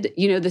Versed, the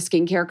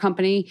skincare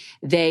company.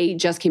 They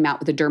just came out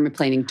with a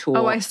dermaplaning tool.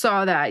 Oh, I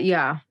saw that.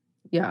 Yeah.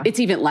 Yeah. It's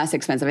even less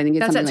expensive. I think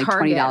it's something like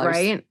Target, $20.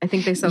 Right? I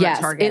think they sell at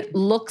Target. It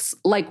looks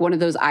like one of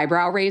those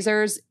eyebrow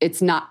razors.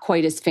 It's not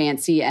quite as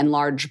fancy and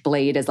large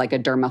blade as like a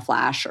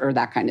Dermaflash or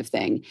that kind of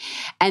thing.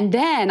 And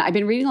then I've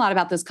been reading a lot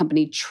about this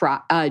company,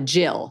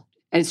 Jill.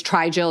 And it's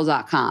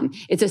Trigel.com.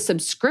 It's a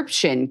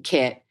subscription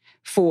kit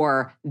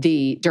for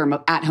the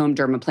at-home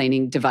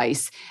dermaplaning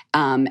device.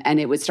 And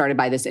it was started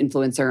by this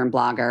influencer and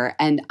blogger.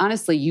 And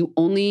honestly, you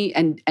only,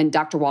 and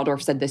Dr.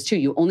 Waldorf said this too,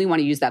 you only want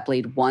to use that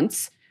blade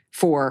once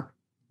for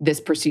this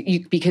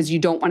procedure because you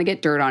don't want to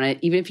get dirt on it.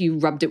 Even if you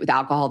rubbed it with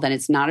alcohol, then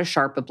it's not as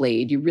sharp a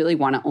blade. You really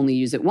want to only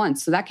use it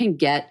once. So that can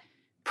get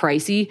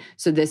pricey.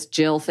 So this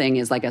Jill thing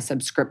is like a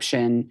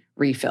subscription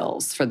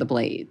refills for the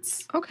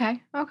blades.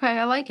 Okay.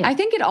 I like it. I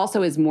think it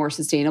also is more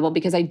sustainable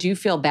because I do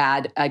feel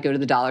bad. I go to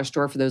the dollar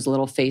store for those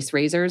little face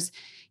razors.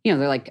 You know,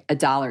 they're like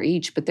 $1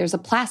 each, but there's a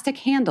plastic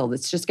handle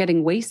that's just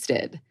getting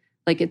wasted.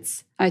 Like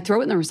I throw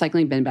it in the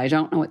recycling bin, but I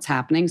don't know what's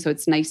happening. So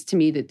it's nice to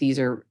me that these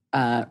are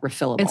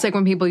refillable. It's like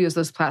when people use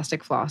those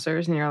plastic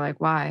flossers and you're like,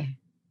 why?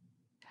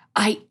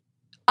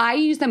 I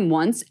used them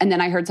once and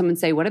then I heard someone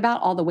say, what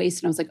about all the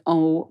waste? And I was like,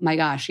 oh my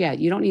gosh, yeah,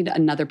 you don't need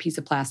another piece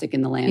of plastic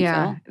in the landfill.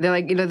 Yeah. They're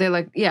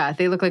like,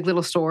 they look like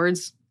little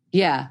swords.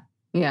 Yeah.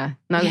 Yeah.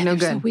 No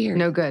good. So weird.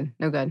 No good.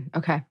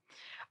 Okay.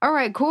 All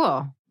right,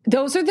 cool.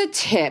 Those are the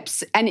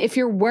tips. And if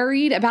you're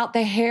worried about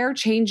the hair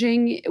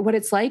changing what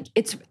it's like,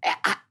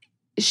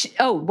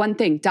 one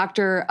thing,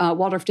 Dr.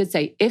 Waldorf did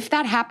say, if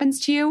that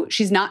happens to you,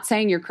 she's not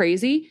saying you're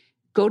crazy.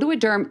 Go to a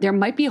derm. There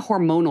might be a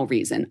hormonal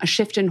reason, a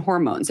shift in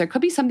hormones. There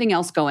could be something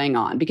else going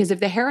on because if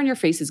the hair on your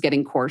face is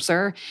getting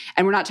coarser,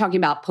 and we're not talking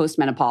about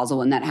postmenopausal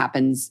when that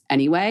happens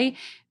anyway,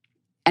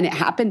 and it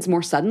happens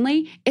more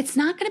suddenly, it's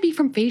not going to be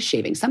from face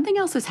shaving. Something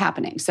else is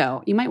happening.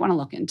 So you might want to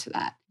look into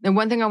that. And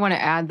one thing I want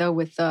to add though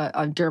with the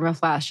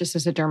Dermaflash, just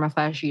as a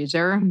Dermaflash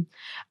user,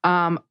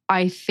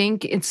 I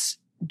think it's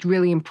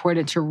really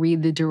important to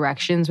read the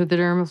directions with the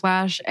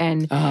Dermaflash.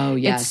 And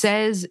it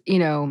says,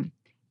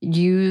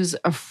 use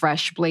a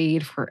fresh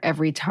blade for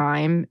every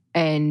time.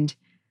 And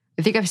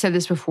I think I've said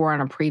this before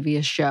on a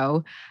previous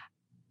show.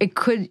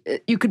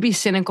 You could be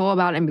cynical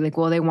about it and be like,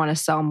 well, they want to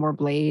sell more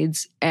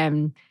blades.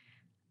 And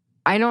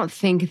I don't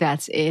think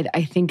that's it.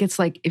 I think it's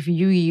like if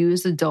you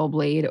use a dull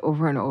blade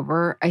over and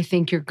over, I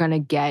think you're going to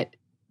get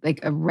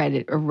like a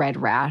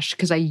red rash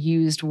because I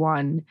used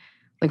one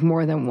like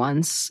more than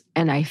once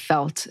and I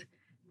felt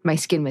my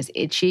skin was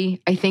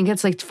itchy. I think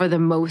it's like for the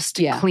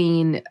most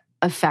clean,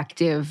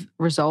 effective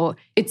result.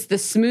 It's the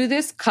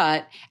smoothest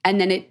cut.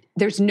 And then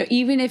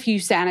even if you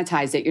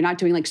sanitize it, you're not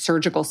doing like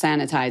surgical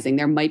sanitizing.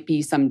 There might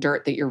be some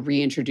dirt that you're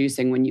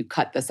reintroducing when you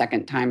cut the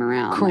second time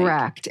around.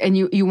 Correct. And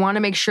you want to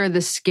make sure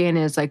the skin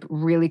is like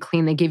really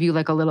clean. They give you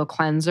like a little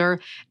cleanser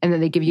and then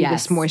they give you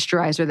this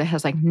moisturizer that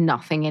has like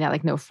nothing in it,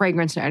 like no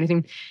fragrance or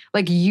anything.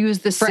 Like use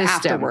the system.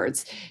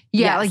 Afterwards.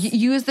 Yeah, like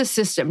use the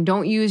system.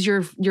 Don't use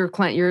your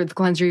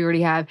cleanser you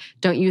already have.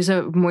 Don't use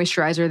a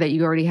moisturizer that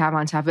you already have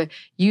on top of it.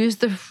 Use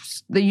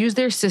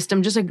their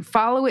system. Just like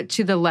follow it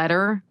to the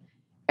letter.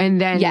 And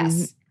then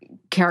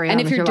carry on.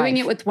 And if you're doing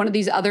life. it with one of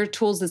these other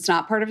tools that's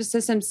not part of a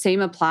system,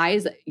 same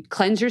applies.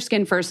 Cleanse your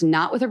skin first,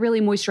 not with a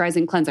really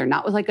moisturizing cleanser,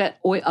 not with like a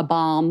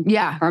balm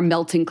or a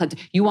melting cleanser.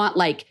 You want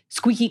like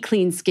squeaky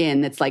clean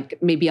skin that's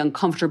like maybe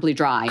uncomfortably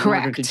dry in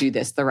order to do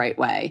this the right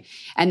way.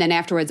 And then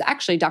afterwards,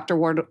 actually, Dr.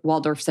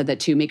 Waldorf said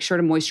that too, make sure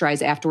to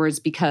moisturize afterwards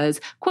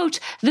because, quote,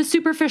 the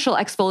superficial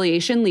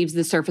exfoliation leaves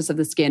the surface of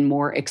the skin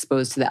more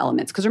exposed to the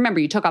elements. Because remember,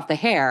 you took off the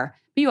hair,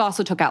 but you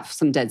also took out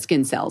some dead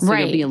skin cells. So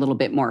you'll be a little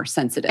bit more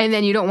sensitive. And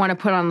then you don't want to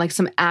put on like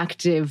some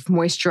active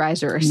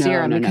moisturizer or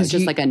serum. No.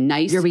 Just like a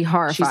nice, you'll be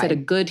horrified. She said a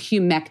good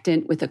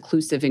humectant with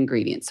occlusive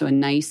ingredients. So a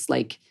nice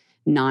like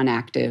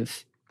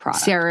non-active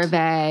product.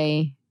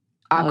 CeraVe,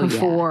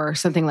 Aquaphor,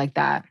 something like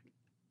that.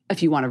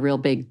 If you want a real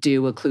big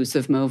dew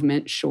occlusive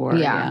movement, sure.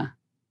 Yeah.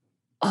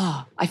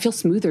 Oh, I feel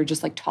smoother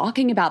just like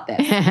talking about this.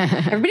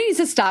 Everybody needs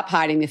to stop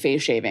hiding the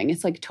face shaving.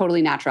 It's like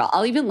totally natural.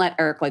 I'll even let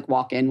Eric like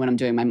walk in when I'm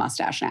doing my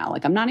mustache now.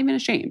 Like I'm not even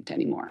ashamed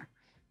anymore.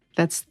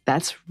 That's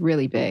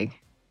really big.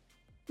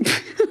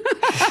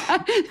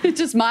 It's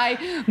just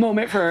my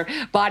moment for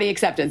body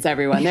acceptance,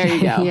 everyone. There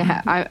you go.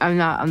 Yeah,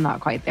 I'm not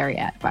quite there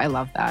yet, but I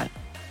love that.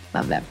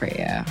 Love that for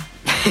you.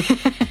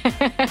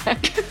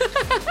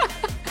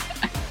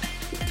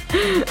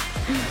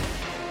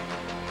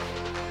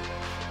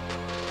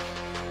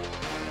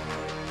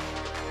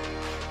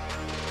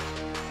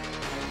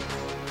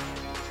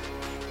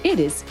 It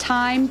is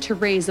time to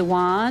raise a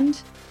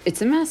wand.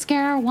 It's a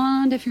mascara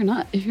wand if you're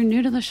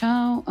new to the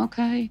show,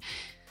 okay?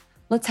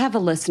 Let's have a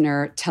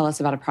listener tell us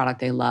about a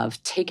product they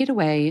love. Take it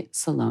away,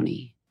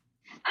 Saloni.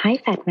 Hi,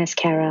 Fat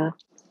Mascara.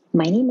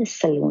 My name is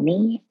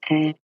Saloni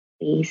and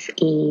is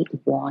a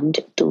wand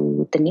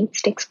to the Nude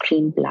Sticks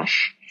Cream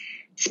Blush,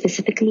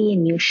 specifically a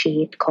new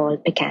shade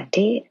called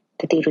Picante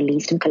that they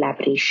released in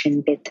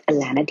collaboration with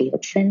Alana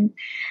Davidson.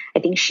 I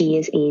think she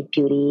is a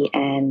beauty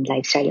and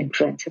lifestyle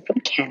influencer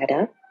from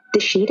Canada. The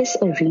shade is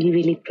a really,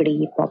 really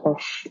pretty pop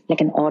of like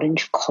an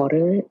orange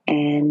coral,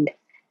 and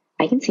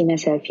I can see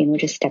myself,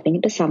 just stepping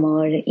into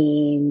summer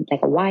in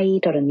like a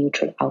white or a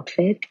neutral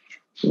outfit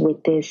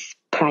with this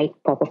bright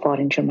pop of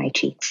orange on my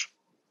cheeks.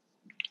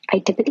 I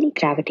typically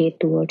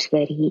gravitate towards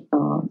very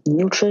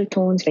neutral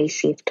tones, very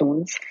safe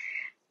tones,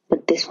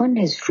 but this one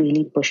has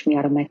really pushed me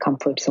out of my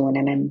comfort zone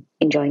and I'm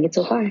enjoying it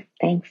so far.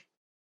 Thanks.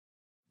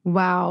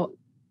 Wow.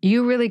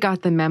 You really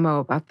got the memo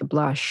about the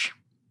blush.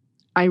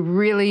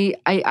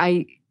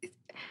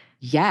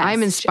 Yes.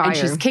 I'm inspired. And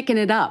she's kicking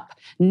it up.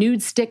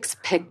 Nude Sticks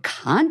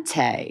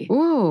Picante.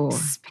 Ooh.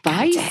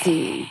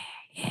 Spicy.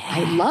 Yeah.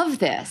 I love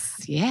this.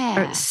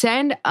 Yeah.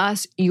 Send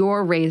us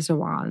your razor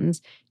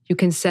wands. You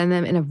can send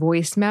them in a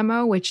voice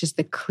memo, which is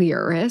the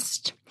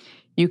clearest.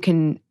 You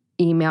can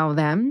email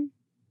them.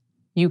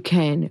 You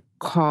can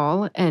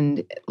call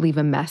and leave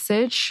a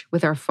message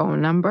with our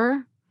phone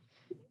number.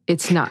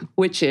 It's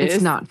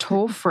not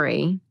toll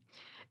free.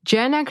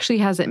 Jen actually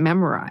has it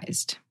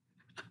memorized.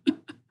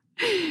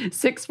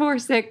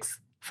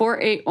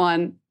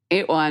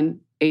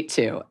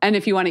 646-481-8182. And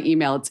if you want to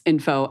email, it's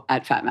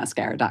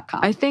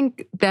info@fatmascara.com. I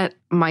think that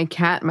my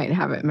cat might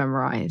have it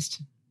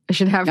memorized. I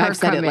should have her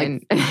come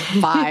in. Like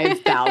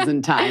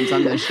 5,000 times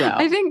on this show.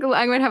 I think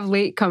I might have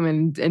Late come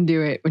in and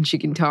do it when she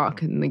can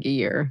talk in like a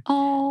year.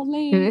 Oh,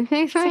 Late.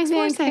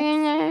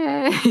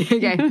 646.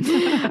 Okay.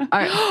 All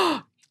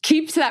right.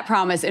 Keep to that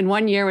promise. In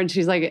 1 year, when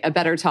she's like a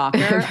better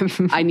talker,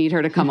 I need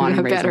her to come on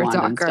and raise a wand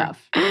and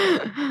stuff.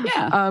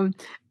 Yeah.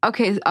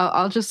 Okay.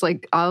 I'll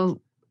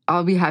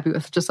be happy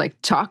with just like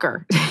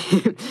talker.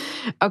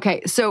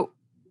 Okay. So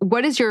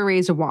what is your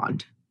razor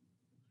wand?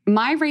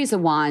 My razor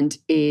wand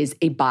is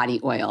a body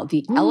oil,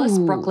 the Ellis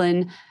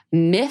Brooklyn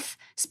Myth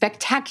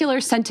Spectacular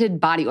Scented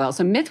Body Oil.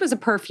 So Myth was a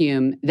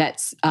perfume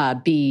that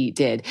Bee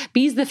did.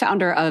 Bee's the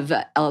founder of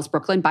Ellis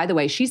Brooklyn. By the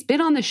way, she's been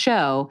on the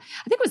show,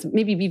 I think it was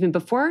maybe even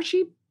before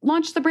she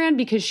launched the brand,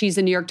 because she's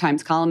a New York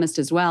Times columnist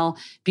as well,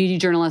 beauty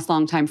journalist,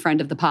 longtime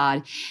friend of the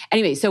pod.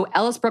 Anyway, so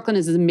Ellis Brooklyn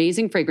is an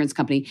amazing fragrance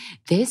company.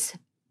 This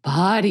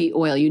body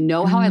oil, you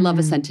know how I love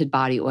a scented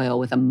body oil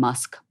with a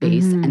musk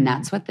base, and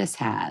that's what this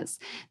has.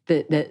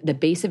 The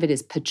base of it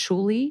is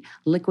patchouli,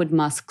 liquid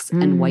musks,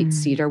 and white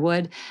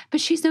cedarwood.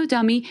 But she's no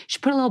dummy. She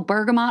put a little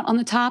bergamot on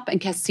the top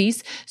and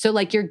cassis. So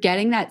like you're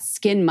getting that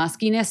skin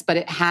muskiness, but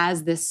it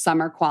has this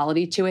summer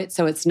quality to it.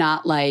 So it's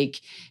not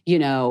like,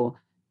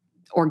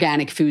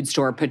 organic food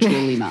store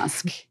patchouli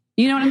musk.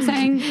 You know what I'm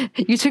saying?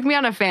 You took me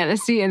on a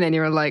fantasy and then you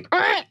were like,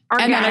 organic,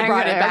 and then I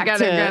brought it back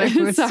to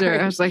food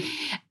store. I was like,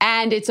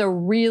 and it's a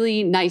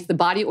really nice, the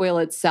body oil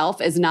itself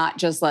is not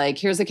just like,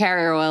 here's a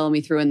carrier oil and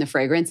we threw in the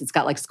fragrance. It's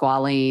got like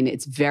squalane.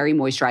 It's very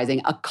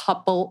moisturizing. A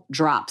couple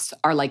drops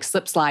are like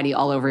slip slidey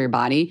all over your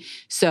body.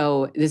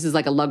 So this is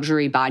like a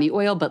luxury body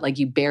oil, but like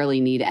you barely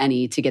need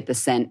any to get the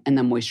scent and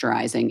the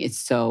moisturizing.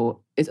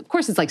 Of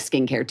course, it's like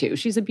skincare too.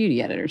 She's a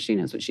beauty editor. She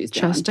knows what she's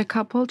doing. Just a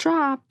couple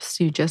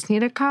drops. You just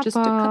need a couple. Just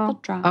a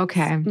couple drops.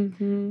 Okay.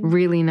 Mm-hmm.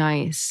 Really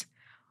nice.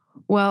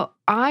 Well,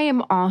 I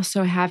am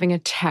also having a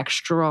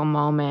textural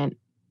moment.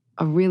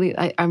 I'm really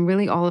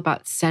all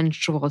about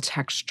sensual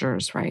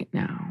textures right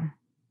now.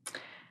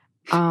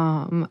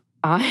 I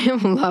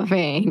am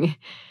loving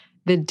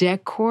the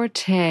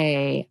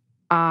Décolleté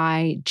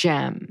eye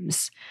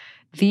gems.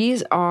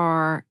 These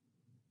are,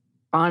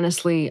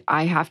 honestly,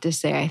 I have to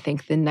say, I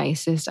think the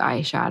nicest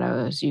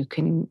eyeshadows you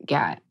can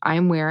get.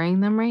 I'm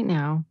wearing them right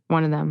now.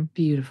 One of them.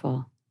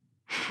 Beautiful.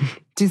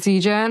 Do you see,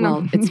 Jen?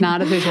 Well, it's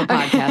not a visual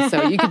podcast,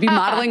 so you could be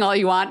modeling all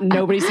you want.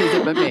 Nobody sees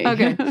it but me.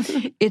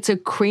 Okay. It's a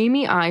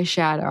creamy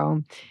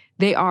eyeshadow.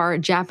 They are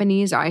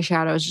Japanese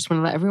eyeshadows. Just want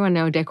to let everyone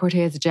know,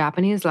 Décolleté is a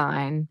Japanese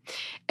line.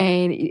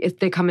 And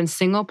they come in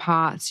single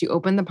pots. You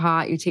open the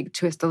pot, you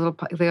twist the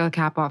little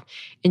cap off,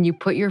 and you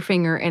put your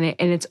finger in it,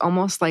 and it's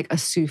almost like a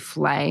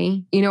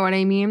souffle. You know what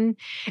I mean?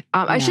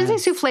 I shouldn't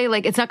say souffle.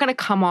 Like, it's not going to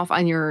come off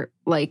on your,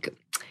 like...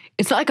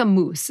 It's not like a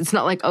mousse. It's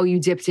not like, oh, you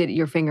dipped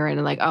your finger in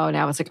and like, oh,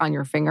 now it's like on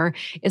your finger.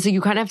 It's like you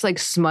kind of have to like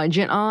smudge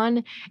it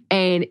on,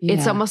 and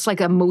it's almost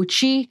like a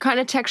mochi kind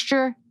of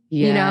texture,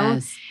 you know?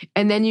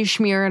 And then you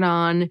smear it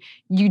on.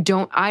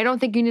 I don't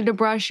think you need a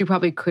brush. You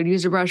probably could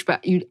use a brush,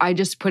 but I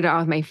just put it on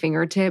with my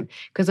fingertip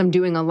because I'm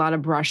doing a lot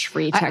of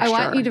brush-free texture. I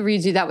want you to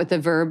redo that with the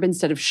verb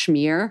instead of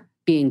schmear.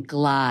 Being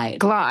glide.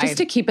 Just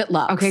to keep it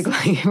luxe. Okay,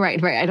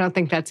 glide. Right. I don't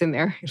think that's in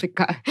there.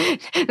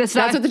 That's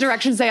what the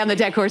directions say on the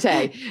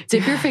Décolleté.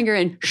 Dip your finger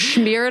in,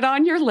 smear it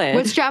on your lid.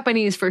 What's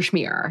Japanese for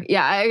smear?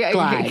 Yeah.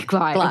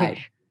 Glide.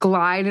 Okay.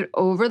 Glide it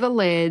over the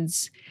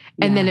lids,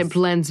 and then it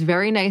blends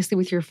very nicely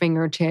with your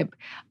fingertip.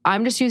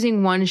 I'm just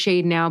using one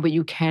shade now, but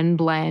you can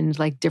blend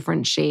like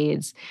different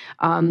shades.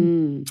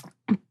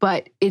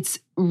 But it's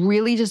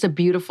really just a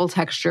beautiful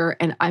texture,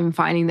 and I'm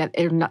finding that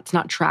it's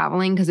not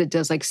traveling because it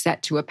does like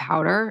set to a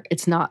powder.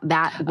 It's not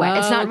that wet.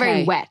 It's not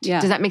very wet. Yeah.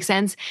 Does that make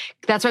sense?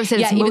 That's what I'm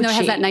saying. Yeah, even though it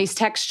has that nice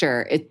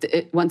texture,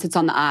 it once it's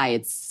on the eye,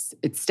 it's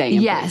staying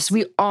in place.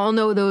 We all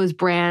know those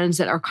brands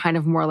that are kind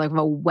of more like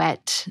a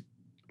wet,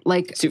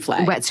 like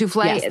souffle. Wet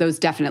souffle. Yes, those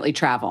definitely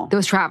travel.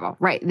 Those travel,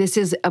 right. This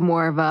is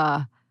more of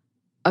a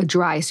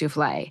dry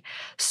souffle.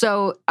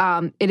 So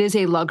it is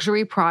a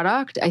luxury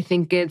product. I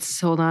think it's,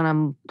 hold on,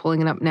 I'm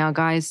pulling it up now,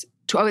 guys,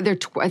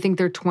 I think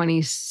they're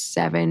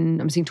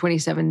 $27. I'm seeing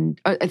 $27.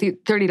 I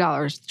think $30,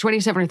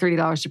 $27 or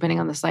 $30 depending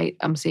on the site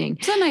I'm seeing.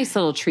 It's a nice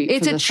little treat.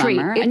 It's for a the treat.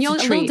 Summer. It's and you'll a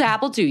treat. little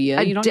dabble, do you?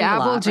 You don't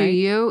dabble, need a lot, do right?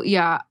 you?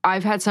 Yeah,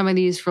 I've had some of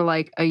these for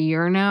like a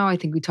year now. I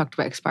think we talked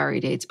about expiry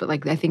dates, but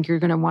like I think you're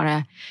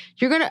gonna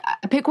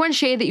pick one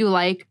shade that you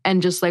like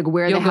and just like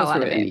wear You'll the hell go out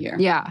through of it in it. a year.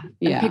 Yeah,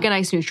 Yeah. And pick a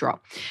nice neutral.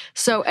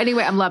 So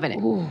anyway, I'm loving it.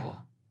 Ooh.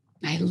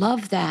 I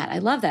love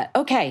that.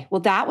 Okay.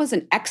 Well, that was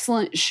an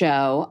excellent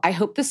show. I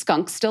hope the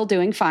skunk's still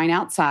doing fine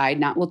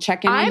outside. We'll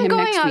check in on him next week.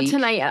 I'm going out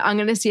tonight. I'm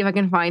going to see if I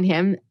can find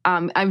him.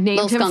 I've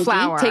named Little him Skunky.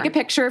 Flower. Take a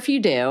picture if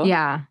you do.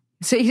 Yeah.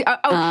 So,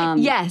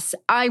 yes.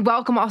 I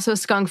welcome also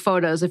skunk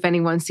photos if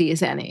anyone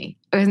sees any.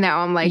 Because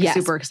now I'm like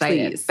super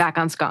excited. Please. Back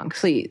on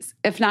skunks. Please.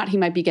 If not, he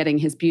might be getting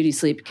his beauty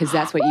sleep because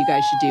that's what you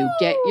guys should do.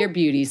 Get your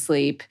beauty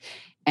sleep.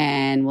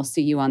 And we'll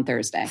see you on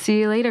Thursday. See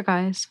you later,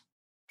 guys.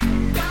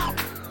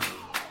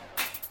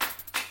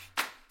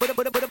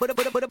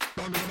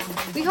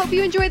 We hope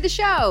you enjoyed the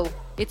show.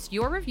 It's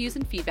your reviews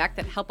and feedback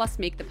that help us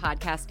make the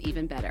podcast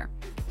even better.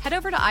 Head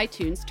over to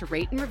iTunes to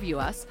rate and review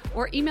us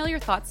or email your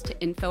thoughts to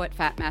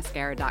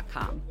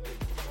info@fatmascara.com.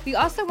 We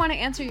also want to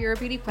answer your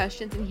beauty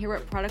questions and hear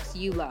what products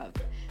you love.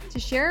 To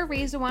share a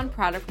Razor One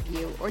product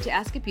review or to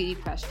ask a beauty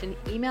question,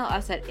 email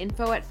us at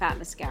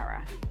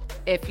info@fatmascara.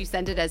 If you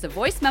send it as a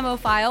voice memo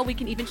file, we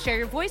can even share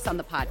your voice on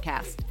the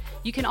podcast.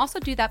 You can also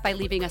do that by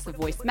leaving us a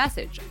voice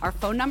message. Our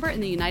phone number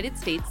in the United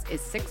States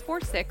is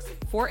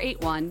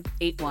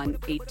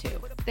 646-481-8182.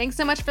 Thanks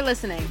so much for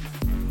listening.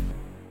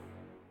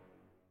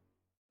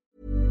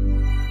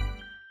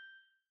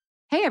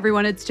 Hey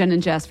everyone, it's Jen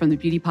and Jess from the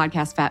beauty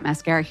podcast Fat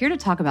Mascara here to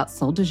talk about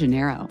Sol de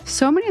Janeiro.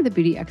 So many of the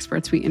beauty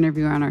experts we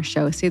interview on our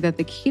show say that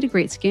the key to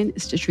great skin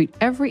is to treat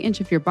every inch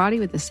of your body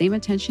with the same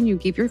attention you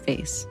give your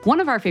face. One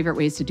of our favorite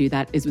ways to do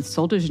that is with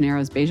Sol de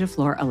Janeiro's Beija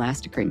Flor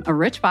Elastic Cream, a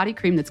rich body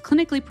cream that's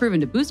clinically proven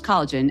to boost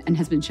collagen and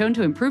has been shown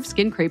to improve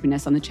skin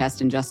crepiness on the chest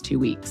in just 2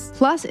 weeks.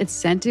 Plus, it's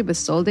scented with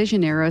Sol de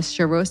Janeiro's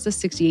Charosta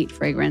 68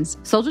 fragrance.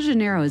 Sol de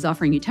Janeiro is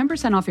offering you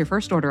 10% off your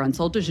first order on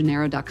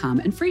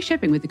soldejaneiro.com and free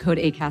shipping with the code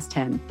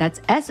ACAST10. That's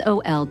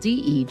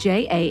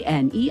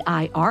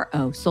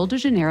SOLDEJANEIRO,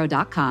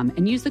 soldejaneiro.com,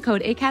 and use the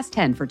code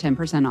ACAST10 for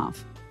 10%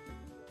 off.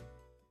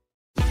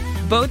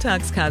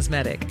 Botox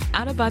Cosmetic,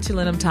 out of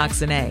botulinum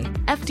toxin A,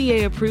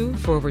 FDA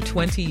approved for over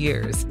 20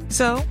 years.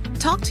 So,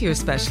 talk to your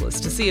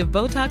specialist to see if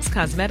Botox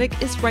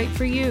Cosmetic is right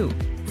for you.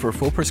 For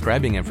full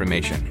prescribing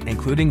information,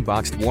 including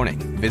boxed warning,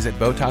 visit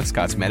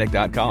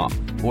BotoxCosmetic.com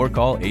or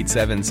call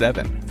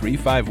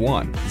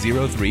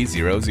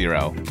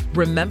 877-351-0300.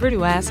 Remember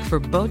to ask for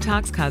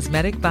Botox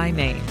Cosmetic by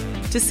name.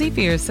 To see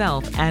for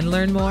yourself and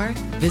learn more,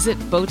 visit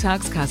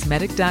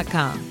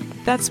BotoxCosmetic.com.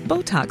 That's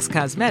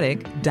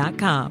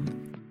BotoxCosmetic.com.